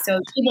of things. So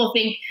people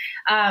think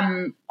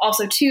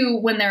also too,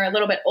 when they're a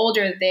little bit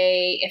older,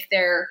 if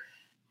they're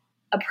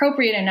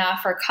appropriate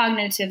enough or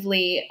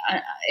cognitively,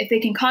 if they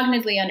can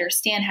cognitively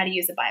understand how to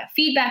use a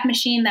biofeedback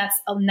machine, that's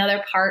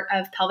another part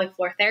of pelvic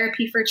floor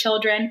therapy for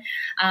children.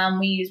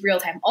 We use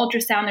real-time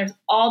ultrasound. There's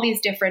all these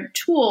different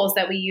tools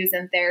that we use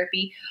in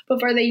therapy.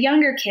 But for the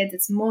younger kids,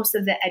 it's most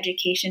of the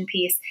education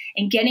piece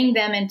and getting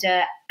them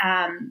into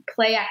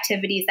play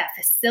activities that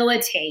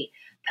facilitate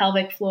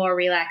pelvic floor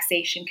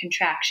relaxation,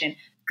 contraction,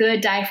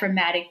 good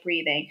diaphragmatic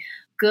breathing,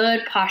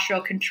 good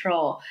postural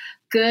control,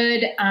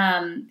 good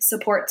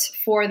support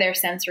for their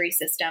sensory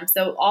system.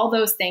 So all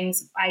those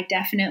things I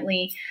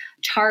definitely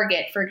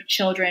target for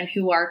children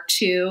who are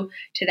 2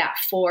 to that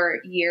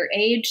 4-year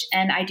age.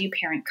 And I do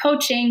parent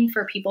coaching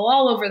for people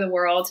all over the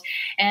world.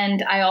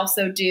 And I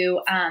also do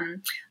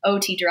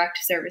OT direct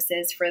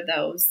services for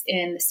those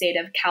in the state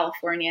of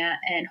California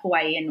and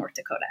Hawaii and North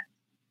Dakota.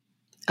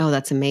 Oh,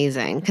 that's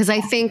amazing. Because I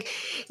think,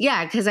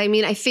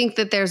 I think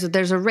that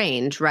there's a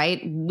range,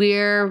 right?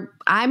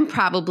 I'm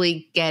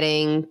probably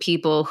getting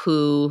people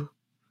who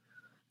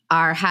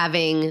are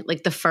having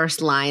like the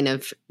first line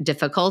of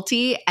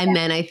difficulty. And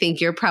then I think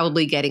you're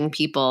probably getting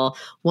people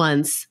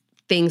once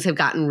things have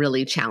gotten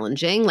really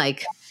challenging,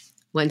 like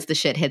once the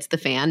shit hits the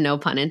fan, no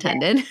pun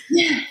intended.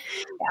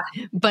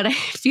 But I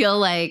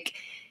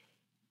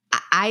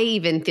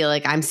even feel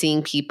like I'm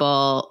seeing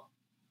people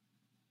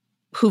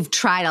who've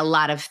tried a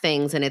lot of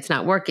things and it's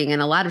not working.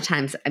 And a lot of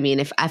times, I mean,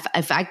 if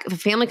a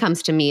family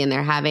comes to me and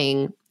they're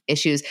having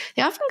issues,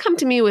 they often come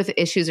to me with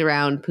issues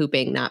around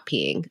pooping, not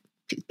peeing.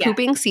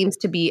 Pooping seems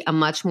to be a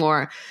much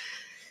more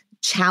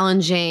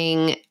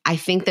challenging, I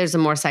think there's a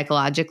more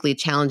psychologically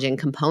challenging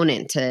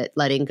component to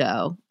letting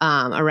go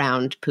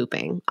around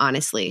pooping,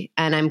 honestly.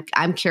 And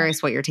I'm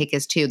curious what your take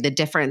is too, the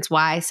difference,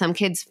 why some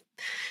kids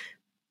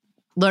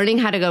learning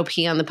how to go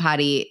pee on the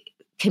potty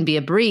can be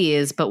a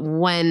breeze, but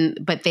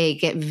they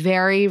get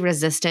very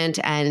resistant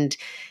and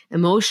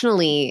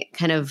emotionally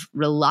kind of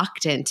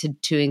reluctant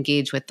to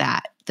engage with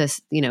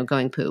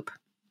going poop.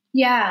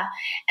 Yeah.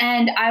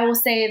 And I will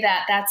say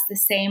that that's the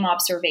same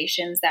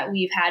observations that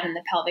we've had in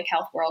the pelvic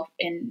health world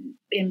in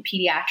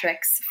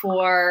pediatrics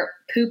for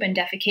poop and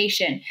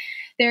defecation.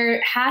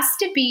 There has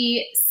to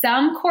be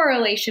some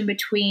correlation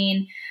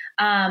between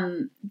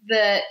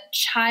the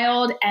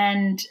child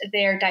and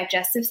their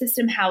digestive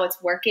system, how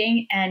it's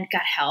working, and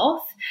gut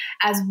health,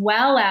 as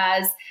well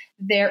as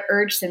their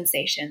urge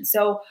sensation.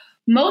 So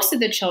most of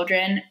the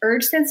children,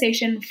 urge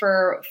sensation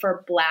for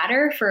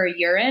bladder, for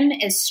urine,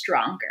 is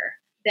stronger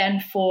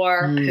than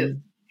for poop.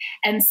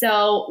 And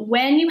so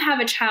when you have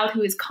a child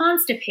who is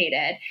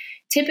constipated,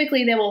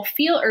 typically they will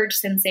feel urge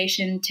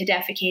sensation to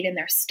defecate in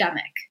their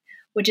stomach,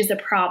 which is a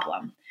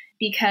problem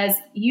because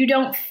you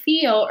don't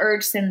feel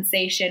urge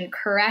sensation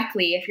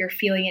correctly if you're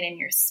feeling it in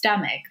your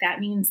stomach.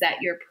 That means that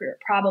you're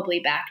probably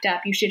backed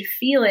up. You should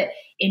feel it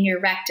in your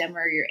rectum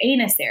or your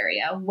anus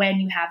area when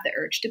you have the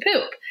urge to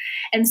poop.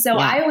 And so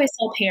I always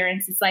tell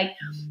parents, it's like,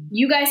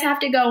 you guys have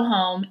to go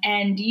home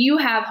and you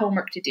have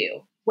homework to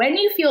do. When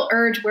you feel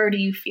urge, where do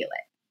you feel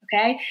it?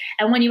 Okay.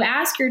 And when you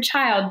ask your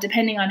child,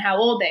 depending on how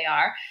old they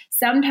are,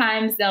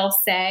 sometimes they'll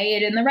say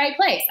it in the right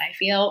place. I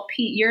feel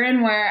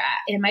urine where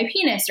in my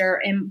penis or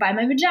by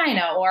my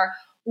vagina, or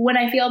when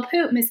I feel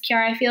poop, Miss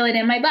Quiara, I feel it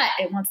in my butt.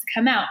 It wants to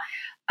come out.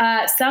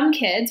 Some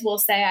kids will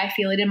say, I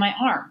feel it in my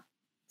arm.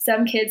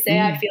 Some kids say,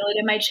 I feel it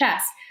in my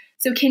chest.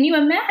 So can you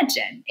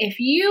imagine if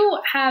you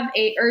have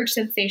a urge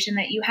sensation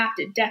that you have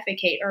to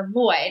defecate or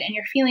void and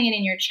you're feeling it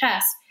in your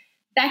chest,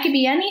 that could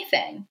be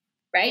anything.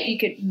 Right? You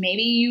could,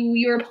 maybe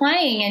you were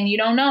playing and you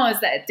don't know, is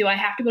that, do I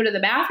have to go to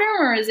the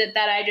bathroom, or is it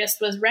that I just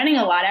was running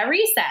a lot at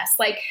recess?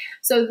 Like,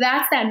 so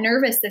that's that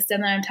nervous system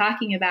that I'm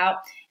talking about,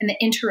 and the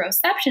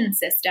interoception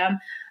system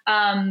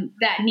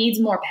that needs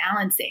more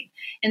balancing.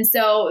 And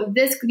so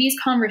these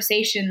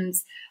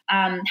conversations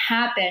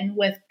happen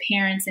with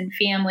parents and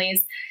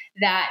families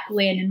that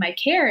land in my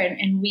care,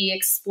 and we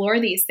explore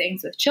these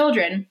things with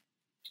children.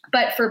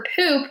 But for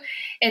poop,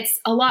 it's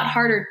a lot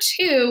harder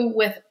too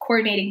with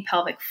coordinating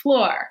pelvic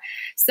floor.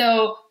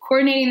 So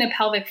coordinating the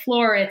pelvic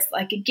floor, it's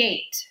like a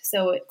gate.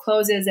 So it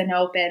closes and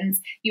opens.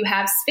 You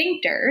have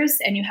sphincters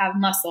and you have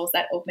muscles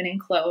that open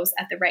and close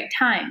at the right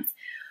times.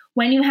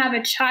 When you have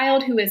a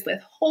child who is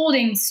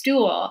withholding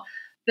stool,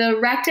 the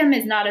rectum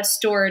is not a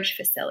storage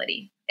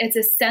facility. It's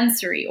a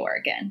sensory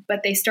organ,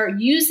 but they start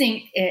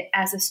using it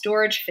as a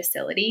storage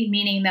facility,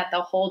 meaning that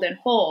they'll hold and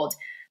hold.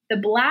 The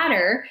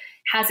bladder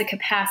has a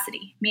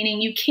capacity, meaning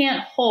you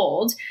can't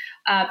hold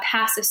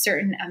past a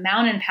certain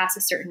amount and past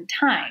a certain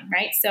time,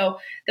 right? So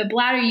the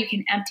bladder you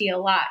can empty a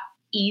lot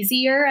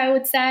easier, I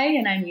would say,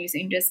 and I'm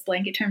using just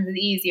blanket terms of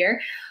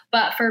easier.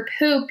 But for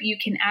poop, you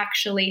can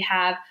actually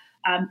have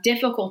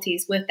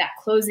difficulties with that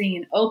closing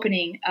and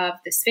opening of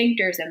the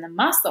sphincters and the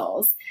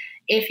muscles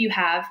if you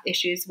have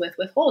issues with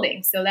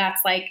withholding. So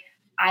that's like,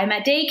 I'm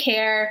at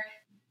daycare,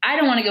 I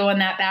don't want to go in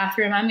that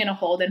bathroom, I'm going to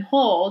hold and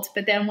hold.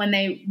 But then when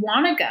they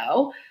want to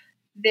go,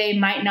 they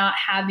might not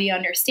have the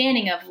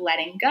understanding of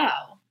letting go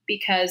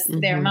because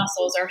their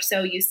muscles are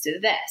so used to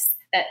this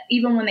that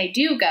even when they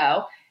do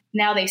go,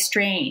 now they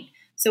strain.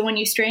 So when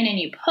you strain and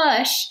you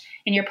push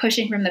and you're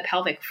pushing from the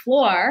pelvic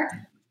floor,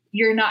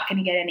 you're not going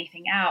to get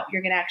anything out.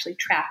 You're going to actually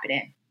trap it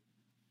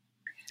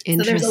in.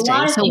 So there's a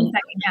lot of things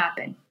that can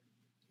happen.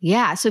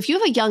 Yeah. So if you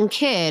have a young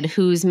kid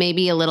who's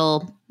maybe they're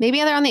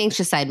on the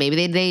anxious side,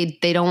 maybe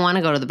they don't want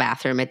to go to the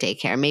bathroom at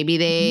daycare. Maybe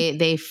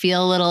they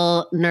feel a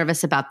little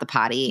nervous about the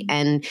potty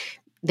and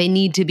they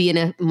need to be in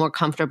a more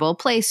comfortable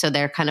place. So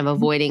they're kind of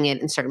avoiding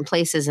it in certain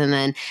places.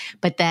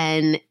 But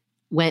then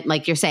when,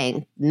 like you're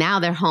saying, now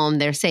they're home,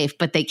 they're safe,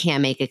 but they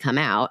can't make it come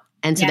out.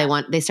 And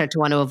so they start to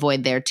want to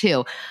avoid there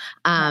too.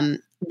 Are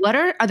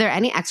there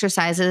any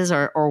exercises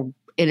or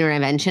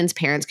interventions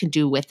parents can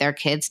do with their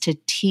kids to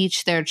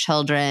teach their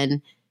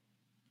children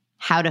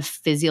how to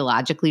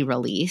physiologically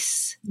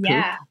release poop?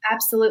 Yeah,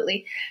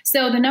 absolutely.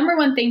 So the number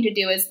one thing to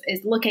do is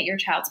look at your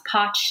child's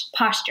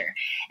posture.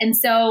 And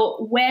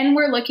so when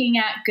we're looking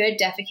at good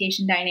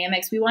defecation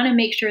dynamics, we want to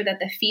make sure that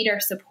the feet are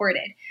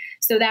supported.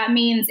 So that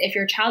means if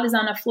your child is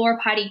on a floor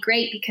potty,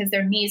 great, because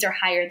their knees are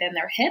higher than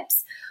their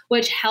hips,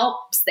 which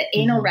helps the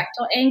anal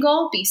rectal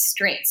angle be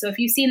straight. So if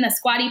you've seen the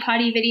squatty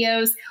potty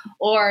videos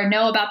or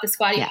know about the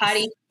squatty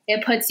potty,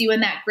 it puts you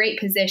in that great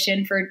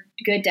position for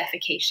good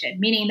defecation,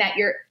 meaning that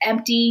you're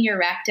emptying your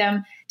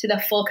rectum to the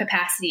full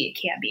capacity it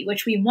can be,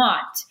 which we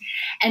want.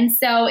 And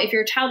so if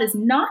your child is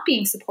not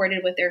being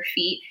supported with their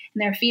feet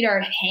and their feet are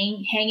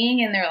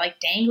hanging and they're like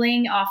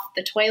dangling off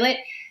the toilet,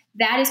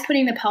 that is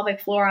putting the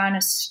pelvic floor on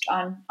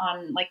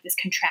like this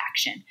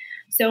contraction.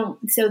 So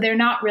they're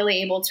not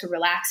really able to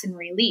relax and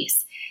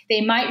release.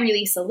 They might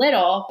release a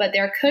little, but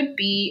there could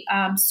be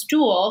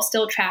stool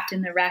still trapped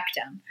in the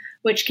rectum,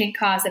 which can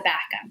cause a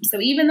backup. So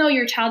even though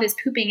your child is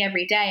pooping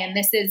every day, and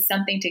this is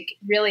something to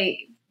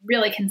really,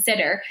 really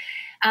consider,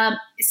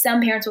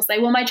 some parents will say,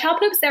 well, my child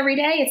poops every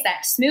day. It's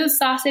that smooth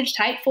sausage,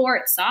 type 4,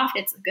 it's soft,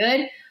 it's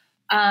good.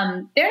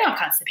 They're not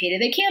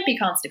constipated. They can't be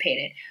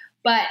constipated.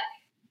 But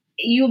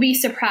you'll be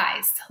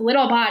surprised.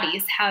 Little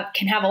bodies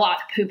can have a lot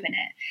of poop in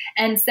it.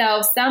 And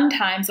so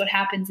sometimes what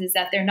happens is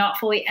that they're not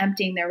fully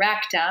emptying their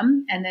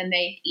rectum, and then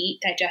they eat,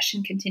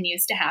 digestion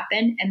continues to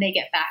happen, and they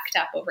get backed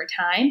up over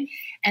time.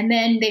 And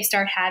then they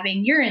start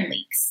having urine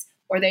leaks,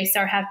 or they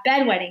start have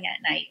bedwetting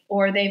at night,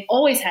 or they've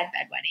always had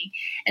bedwetting.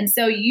 And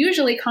so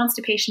usually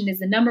constipation is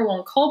the number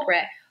one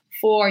culprit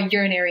for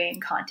urinary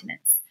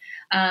incontinence.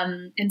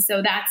 And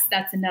so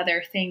that's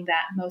another thing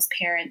that most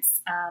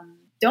parents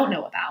don't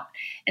know about.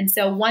 And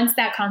so once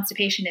that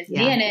constipation is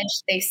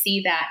managed, they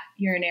see that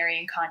urinary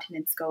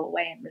incontinence go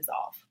away and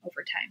resolve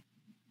over time.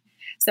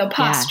 So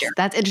posture. Yes,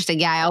 that's interesting.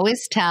 Yeah, I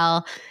always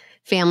tell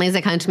families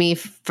that come to me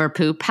for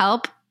poop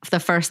help, the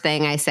first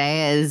thing I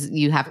say is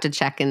you have to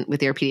check in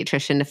with your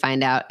pediatrician to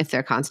find out if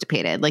they're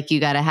constipated. Like you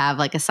got to have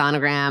like a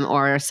sonogram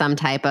or some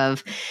type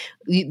of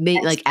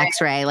like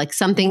X-ray, like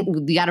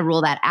something. You got to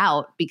rule that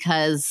out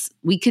because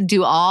we could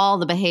do all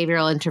the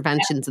behavioral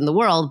interventions in the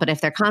world, but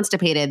if they're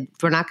constipated,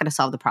 we're not going to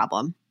solve the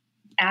problem.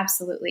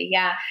 Absolutely.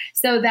 Yeah.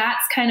 So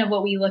that's kind of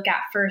what we look at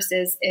first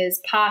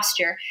is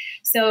posture.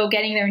 So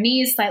getting their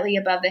knees slightly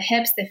above the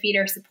hips, the feet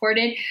are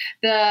supported.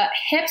 The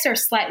hips are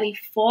slightly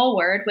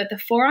forward with the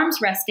forearms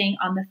resting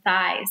on the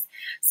thighs.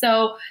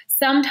 So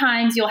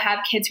sometimes you'll have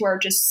kids who are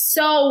just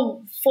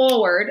so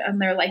forward and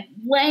they're like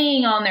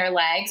laying on their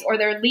legs or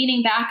they're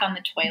leaning back on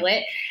the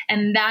toilet.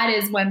 And that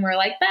is when we're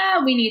like,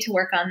 we need to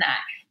work on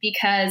that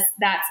because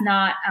that's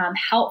not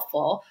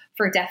helpful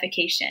for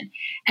defecation.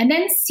 And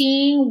then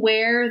seeing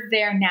where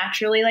they're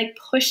naturally like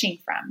pushing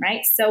from,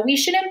 right? So we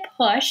shouldn't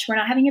push. We're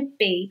not having a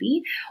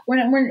baby.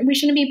 We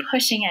shouldn't be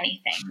pushing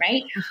anything,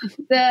 right?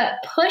 The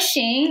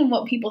pushing,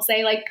 what people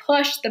say, like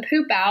push the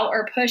poop out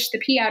or push the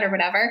pee out or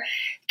whatever,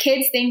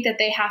 kids think that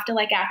they have to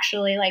like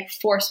actually like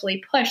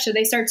forcefully push. So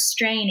they start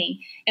straining.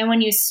 And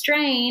when you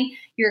strain,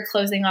 you're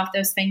closing off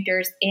those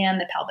sphincters and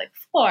the pelvic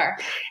floor.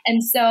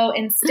 And so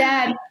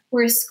instead,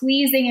 we're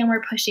squeezing and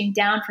we're pushing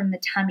down from the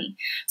tummy.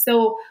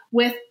 So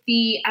with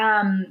the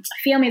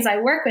families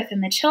I work with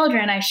and the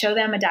children, I show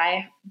them a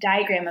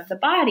diagram of the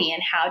body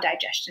and how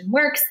digestion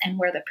works and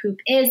where the poop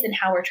is and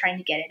how we're trying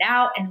to get it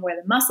out and where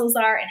the muscles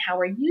are and how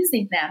we're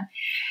using them.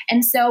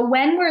 And so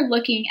when we're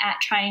looking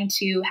at trying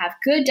to have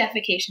good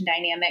defecation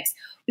dynamics,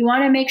 we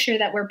want to make sure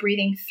that we're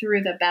breathing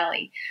through the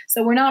belly.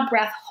 So we're not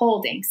breath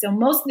holding. So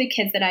most of the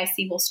kids that I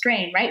see will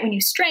strain, right? When you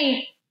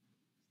strain,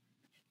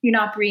 you're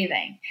not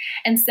breathing.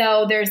 And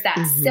so there's that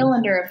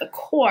cylinder of the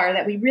core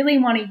that we really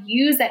want to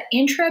use that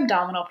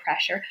intra-abdominal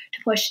pressure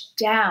to push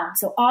down.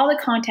 So all the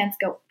contents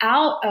go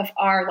out of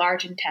our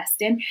large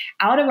intestine,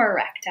 out of our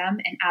rectum,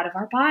 and out of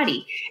our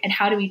body. And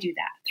how do we do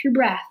that? Through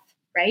breath,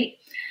 right?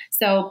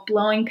 So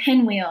blowing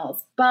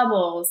pinwheels,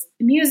 bubbles,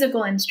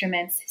 musical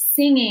instruments,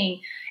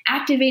 singing,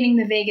 activating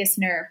the vagus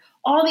nerve.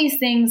 All these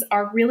things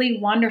are really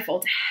wonderful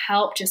to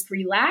help just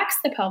relax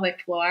the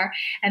pelvic floor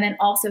and then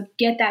also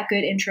get that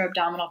good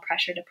intra-abdominal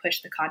pressure to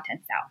push the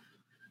contents out.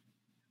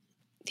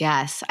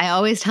 Yes. I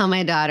always tell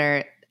my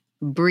daughter,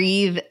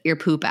 breathe your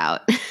poop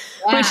out,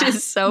 which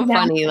is so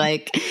funny,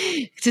 like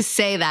to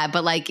say that,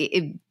 but like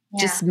it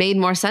just made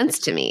more sense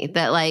to me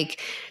that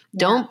like,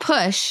 don't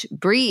push,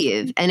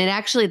 breathe. And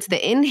it's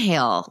the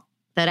inhale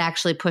that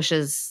actually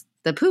pushes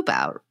the poop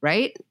out,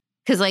 right?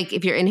 Because like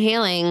if you're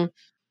inhaling,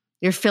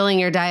 you're filling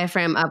your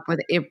diaphragm up with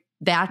it.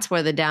 That's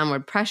where the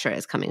downward pressure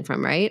is coming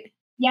from, right?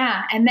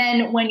 Yeah. And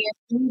then when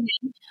you're breathing,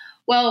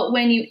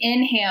 when you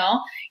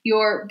inhale,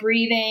 you're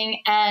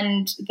breathing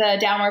and the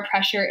downward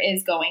pressure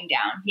is going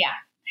down. Yeah.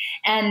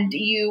 And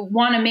you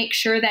want to make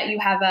sure that you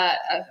have a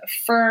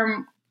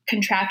firm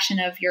contraction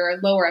of your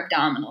lower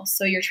abdominals.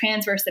 So your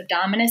transverse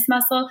abdominis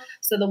muscle,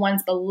 so the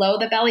ones below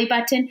the belly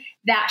button,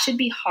 that should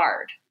be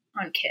hard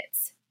on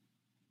kids.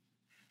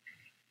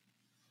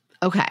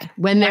 Okay.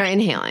 When they're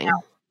inhaling.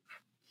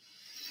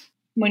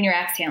 When you're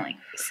exhaling.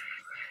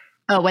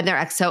 Oh, when they're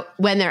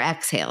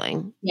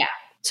exhaling. Yeah.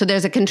 So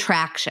there's a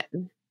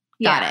contraction.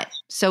 Got it.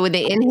 So when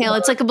they inhale,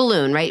 it's like a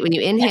balloon, right? When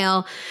you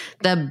inhale,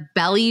 the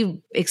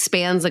belly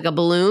expands like a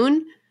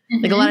balloon.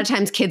 Like a lot of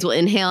times kids will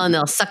inhale and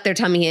they'll suck their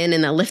tummy in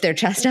and they'll lift their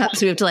chest up.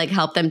 So we have to like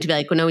help them to be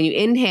like, well, no, when you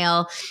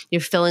inhale, you're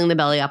filling the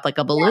belly up like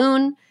a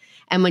balloon.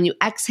 And when you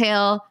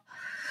exhale,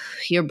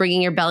 you're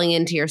bringing your belly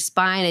into your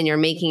spine and you're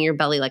making your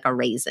belly like a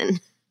raisin.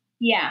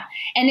 Yeah.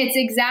 And it's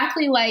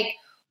exactly like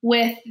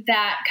with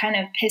that kind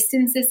of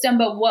piston system.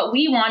 But what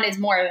we want is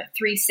more of a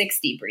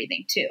 360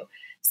 breathing too.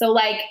 So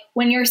like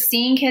when you're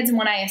seeing kids and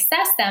when I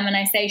assess them and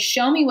I say,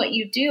 show me what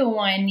you do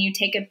when you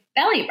take a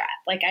belly breath.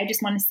 Like, I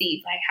just want to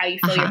see like how you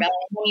feel your belly.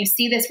 When you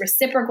see this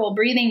reciprocal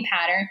breathing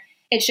pattern,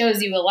 it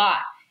shows you a lot.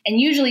 And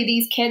usually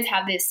these kids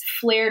have this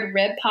flared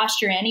rib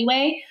posture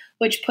anyway,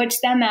 which puts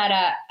them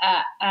at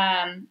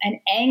an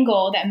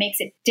angle that makes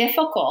it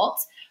difficult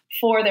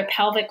for their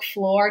pelvic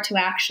floor to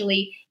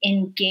actually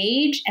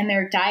engage and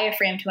their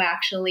diaphragm to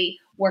actually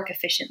work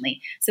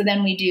efficiently. So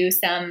then we do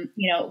some,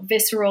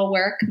 visceral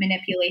work,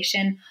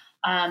 manipulation,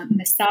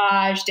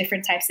 massage,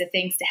 different types of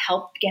things to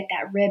help get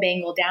that rib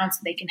angle down so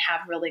they can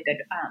have really good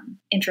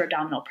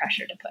intra-abdominal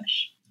pressure to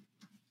push.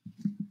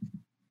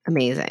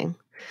 Amazing.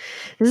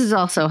 This is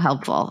also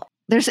helpful.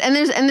 This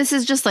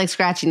is just like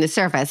scratching the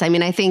surface. I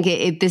mean, I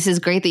think this is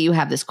great that you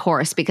have this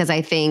course because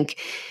I think,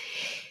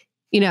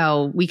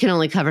 we can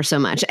only cover so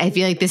much. I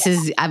feel like this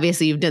is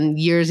obviously you've done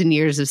years and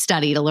years of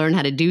study to learn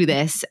how to do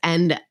this.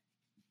 And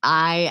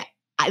I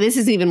this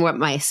is even what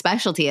my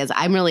specialty is.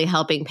 I'm really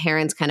helping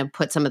parents kind of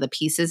put some of the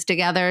pieces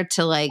together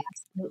to like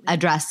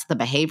address the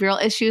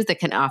behavioral issues that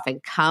can often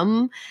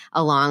come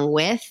along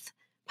with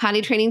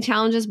potty training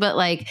challenges. But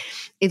like,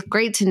 it's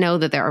great to know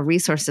that there are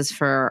resources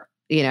for,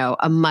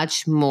 a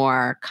much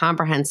more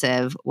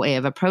comprehensive way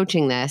of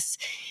approaching this.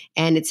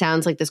 And it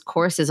sounds like this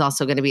course is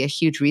also going to be a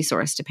huge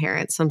resource to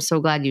parents. So I'm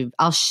so glad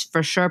I'll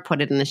for sure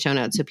put it in the show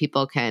notes so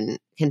people can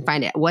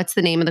find it. What's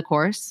the name of the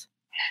course?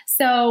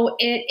 So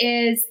it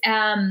is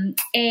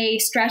a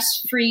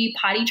stress-free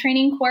potty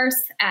training course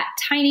at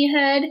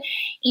Tinyhood,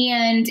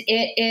 and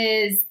it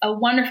is a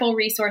wonderful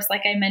resource,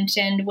 like I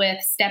mentioned,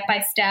 with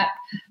step-by-step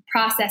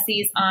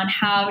processes on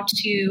how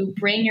to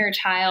bring your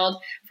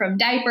child from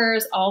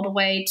diapers all the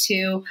way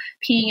to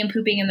peeing and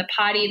pooping in the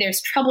potty.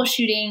 There's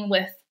troubleshooting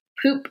with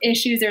poop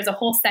issues. There's a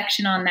whole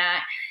section on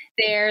that.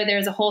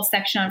 There's a whole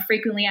section on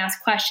frequently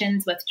asked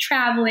questions with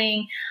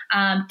traveling,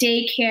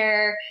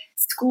 daycare,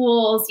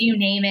 schools, you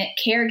name it,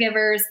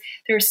 caregivers.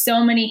 There's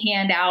so many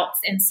handouts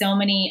and so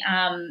many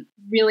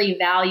really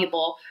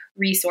valuable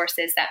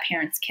resources that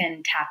parents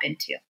can tap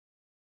into.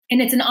 And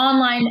it's an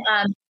online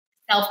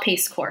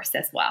self-paced course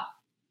as well.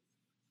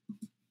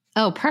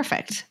 Oh,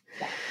 perfect.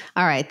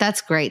 All right.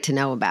 That's great to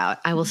know about.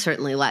 I will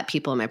certainly let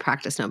people in my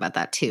practice know about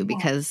that too,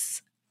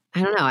 because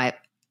I don't know.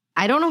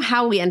 I don't know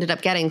how we ended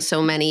up getting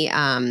so many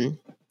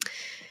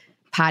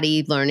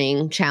potty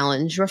learning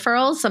challenge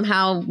referrals.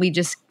 Somehow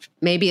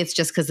maybe it's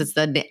just because it's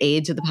the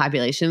age of the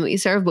population we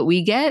serve, but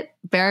we get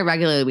very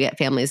regularly, we get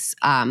families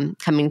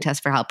coming to us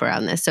for help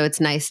around this. So it's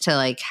nice to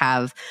like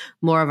have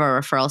more of a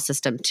referral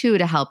system too,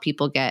 to help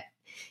people get,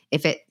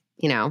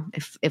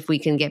 if we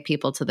can get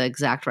people to the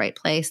exact right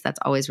place, that's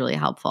always really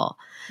helpful.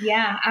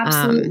 Yeah,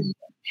 absolutely.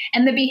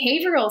 And the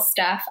behavioral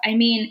stuff,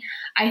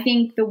 I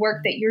think the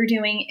work that you're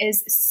doing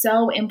is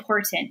so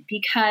important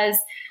because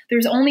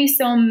there's only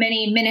so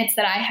many minutes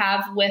that I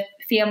have with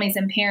families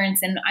and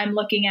parents. And I'm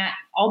looking at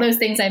all those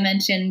things I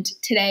mentioned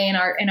today in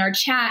our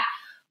chat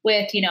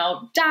with,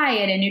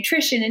 diet and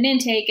nutrition and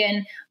intake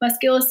and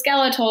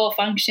musculoskeletal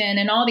function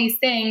and all these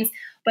things.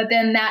 But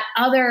then that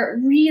other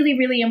really,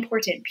 really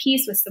important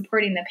piece was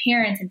supporting the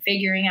parents and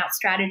figuring out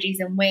strategies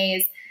and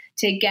ways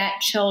to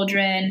get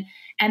children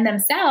and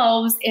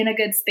themselves in a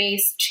good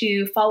space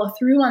to follow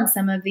through on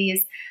some of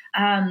these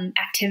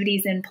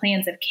activities and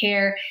plans of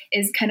care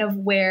is kind of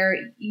where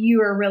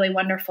you are really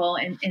wonderful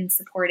in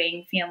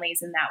supporting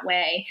families in that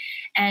way.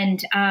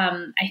 And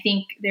I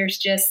think there's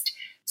just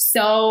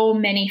so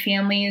many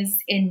families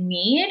in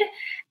need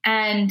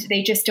and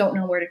they just don't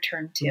know where to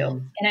turn to.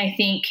 And I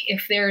think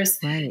if there's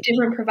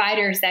different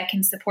providers that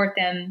can support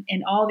them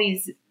in all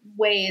these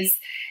ways,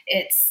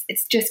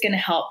 it's just going to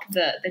help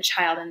the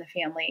child and the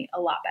family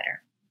a lot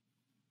better.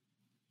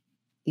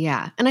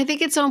 Yeah. And I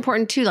think it's so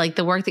important too, like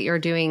the work that you're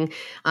doing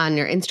on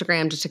your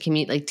Instagram, just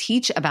to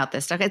teach about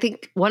this stuff. I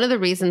think one of the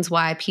reasons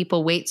why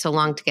people wait so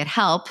long to get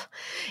help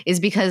is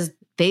because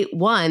they,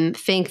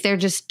 think they're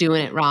just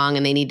doing it wrong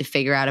and they need to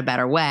figure out a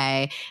better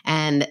way.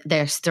 And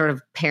their sort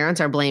of parents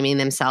are blaming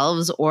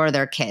themselves or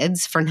their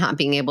kids for not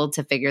being able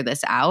to figure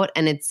this out.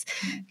 And it's,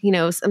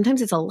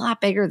 sometimes it's a lot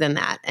bigger than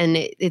that. And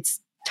it's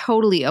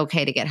totally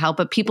okay to get help,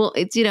 but people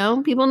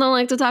don't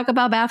like to talk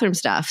about bathroom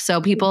stuff.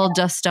 So people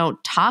just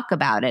don't talk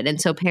about it. And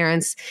so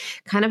parents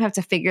kind of have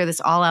to figure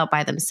this all out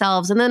by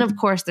themselves. And then of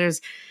course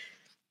there's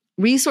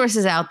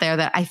resources out there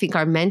that I think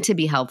are meant to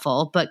be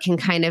helpful, but can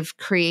kind of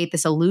create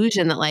this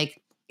illusion that like,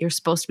 you're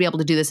supposed to be able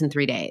to do this in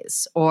 3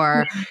 days,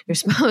 or you're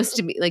supposed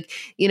to be like,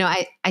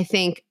 I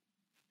think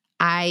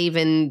I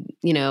even,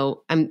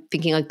 I'm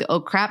thinking like the oh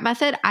crap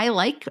method. I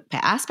like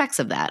aspects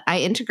of that. I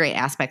integrate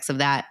aspects of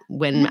that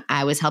when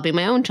I was helping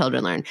my own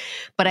children learn.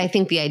 But I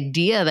think the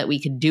idea that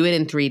we could do it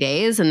in 3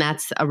 days and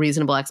that's a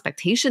reasonable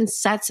expectation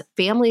sets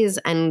families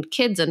and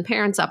kids and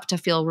parents up to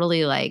feel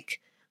really like,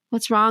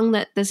 what's wrong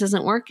that this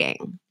isn't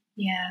working?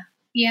 Yeah.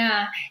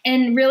 Yeah.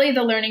 And really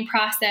the learning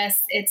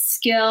process, it's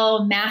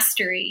skill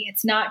mastery.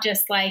 It's not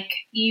just like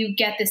you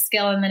get the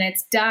skill and then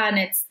it's done.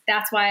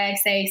 That's why I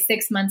say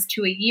 6 months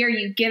to a year.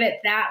 You give it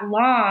that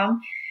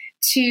long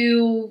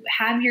to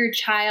have your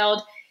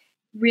child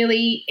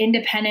really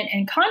independent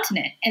and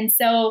continent. And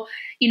so,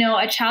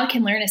 a child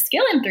can learn a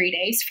skill in 3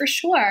 days for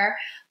sure,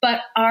 but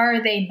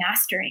are they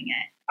mastering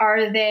it?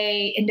 Are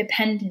they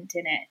independent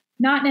in it?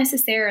 Not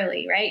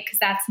necessarily, right? Because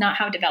that's not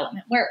how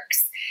development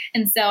works.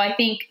 And so I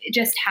think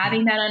just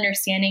having that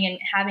understanding and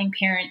having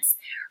parents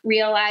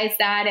realize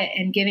that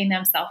and giving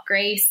themselves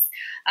grace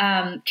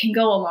can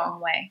go a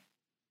long way.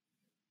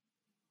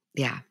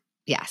 Yeah.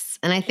 Yes.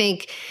 And I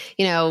think,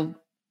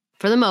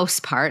 for the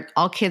most part,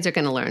 all kids are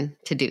going to learn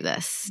to do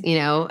this.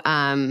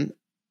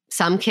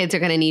 Some kids are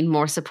going to need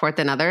more support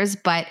than others,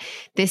 but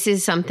this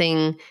is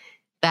something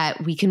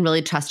that we can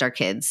really trust our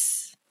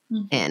kids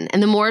in.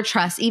 And the more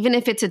trust, even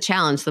if it's a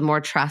challenge, the more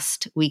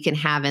trust we can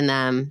have in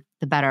them,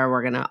 the better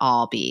we're going to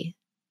all be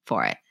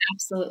for it.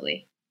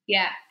 Absolutely.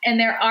 Yeah. And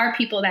there are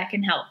people that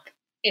can help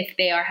if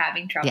they are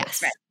having trouble.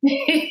 Yes.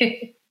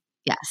 Right?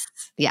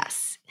 Yes.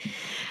 Yes.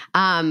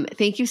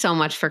 Thank you so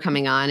much for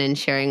coming on and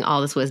sharing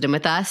all this wisdom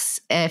with us.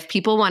 If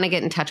people want to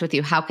get in touch with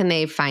you, how can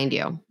they find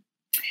you?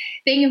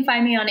 They can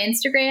find me on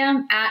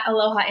Instagram at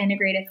Aloha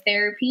Integrative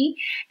Therapy.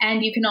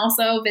 And you can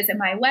also visit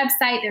my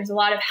website. There's a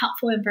lot of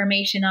helpful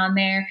information on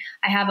there.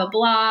 I have a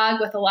blog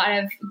with a lot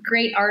of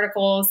great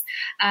articles,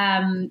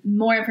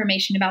 more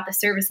information about the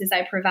services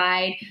I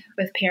provide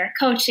with parent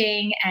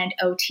coaching and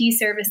OT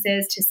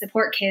services to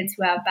support kids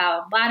who have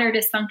bowel and bladder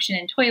dysfunction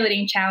and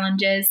toileting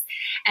challenges.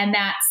 And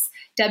that's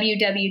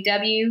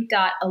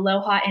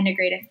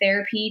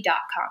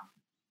www.alohaintegrativetherapy.com.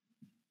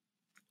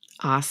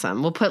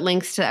 Awesome. We'll put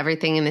links to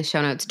everything in the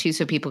show notes too,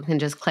 so people can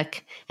just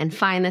click and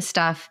find this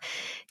stuff.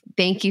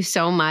 Thank you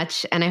so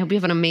much. And I hope you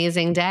have an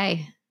amazing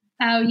day.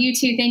 Oh, you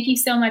too. Thank you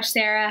so much,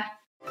 Sarah.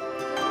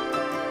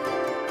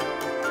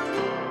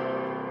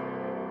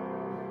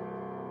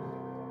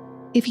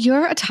 If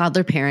you're a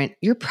toddler parent,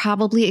 you're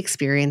probably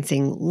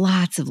experiencing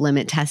lots of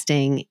limit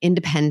testing,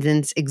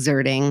 independence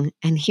exerting,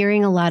 and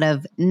hearing a lot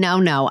of,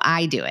 no,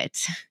 I do it.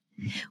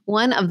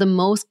 One of the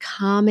most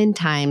common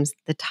times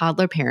the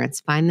toddler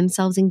parents find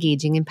themselves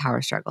engaging in power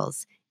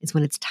struggles is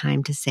when it's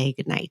time to say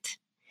goodnight.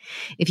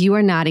 If you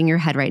are nodding your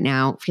head right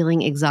now,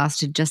 feeling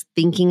exhausted just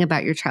thinking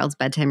about your child's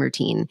bedtime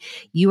routine,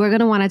 you are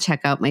going to want to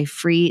check out my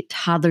free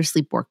toddler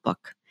sleep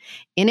workbook.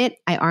 In it,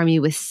 I arm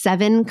you with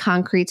 7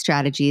 concrete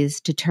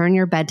strategies to turn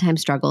your bedtime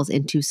struggles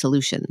into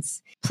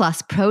solutions,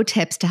 plus pro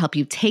tips to help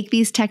you take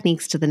these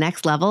techniques to the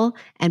next level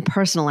and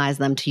personalize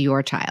them to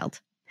your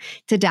child.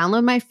 To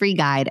download my free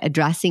guide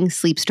addressing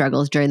sleep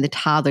struggles during the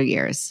toddler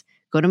years,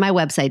 go to my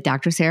website,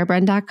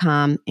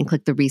 drsarahbren.com, and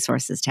click the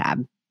resources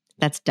tab.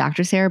 That's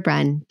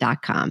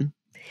drsarahbren.com.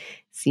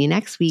 See you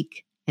next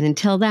week. And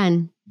until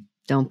then,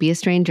 don't be a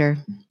stranger.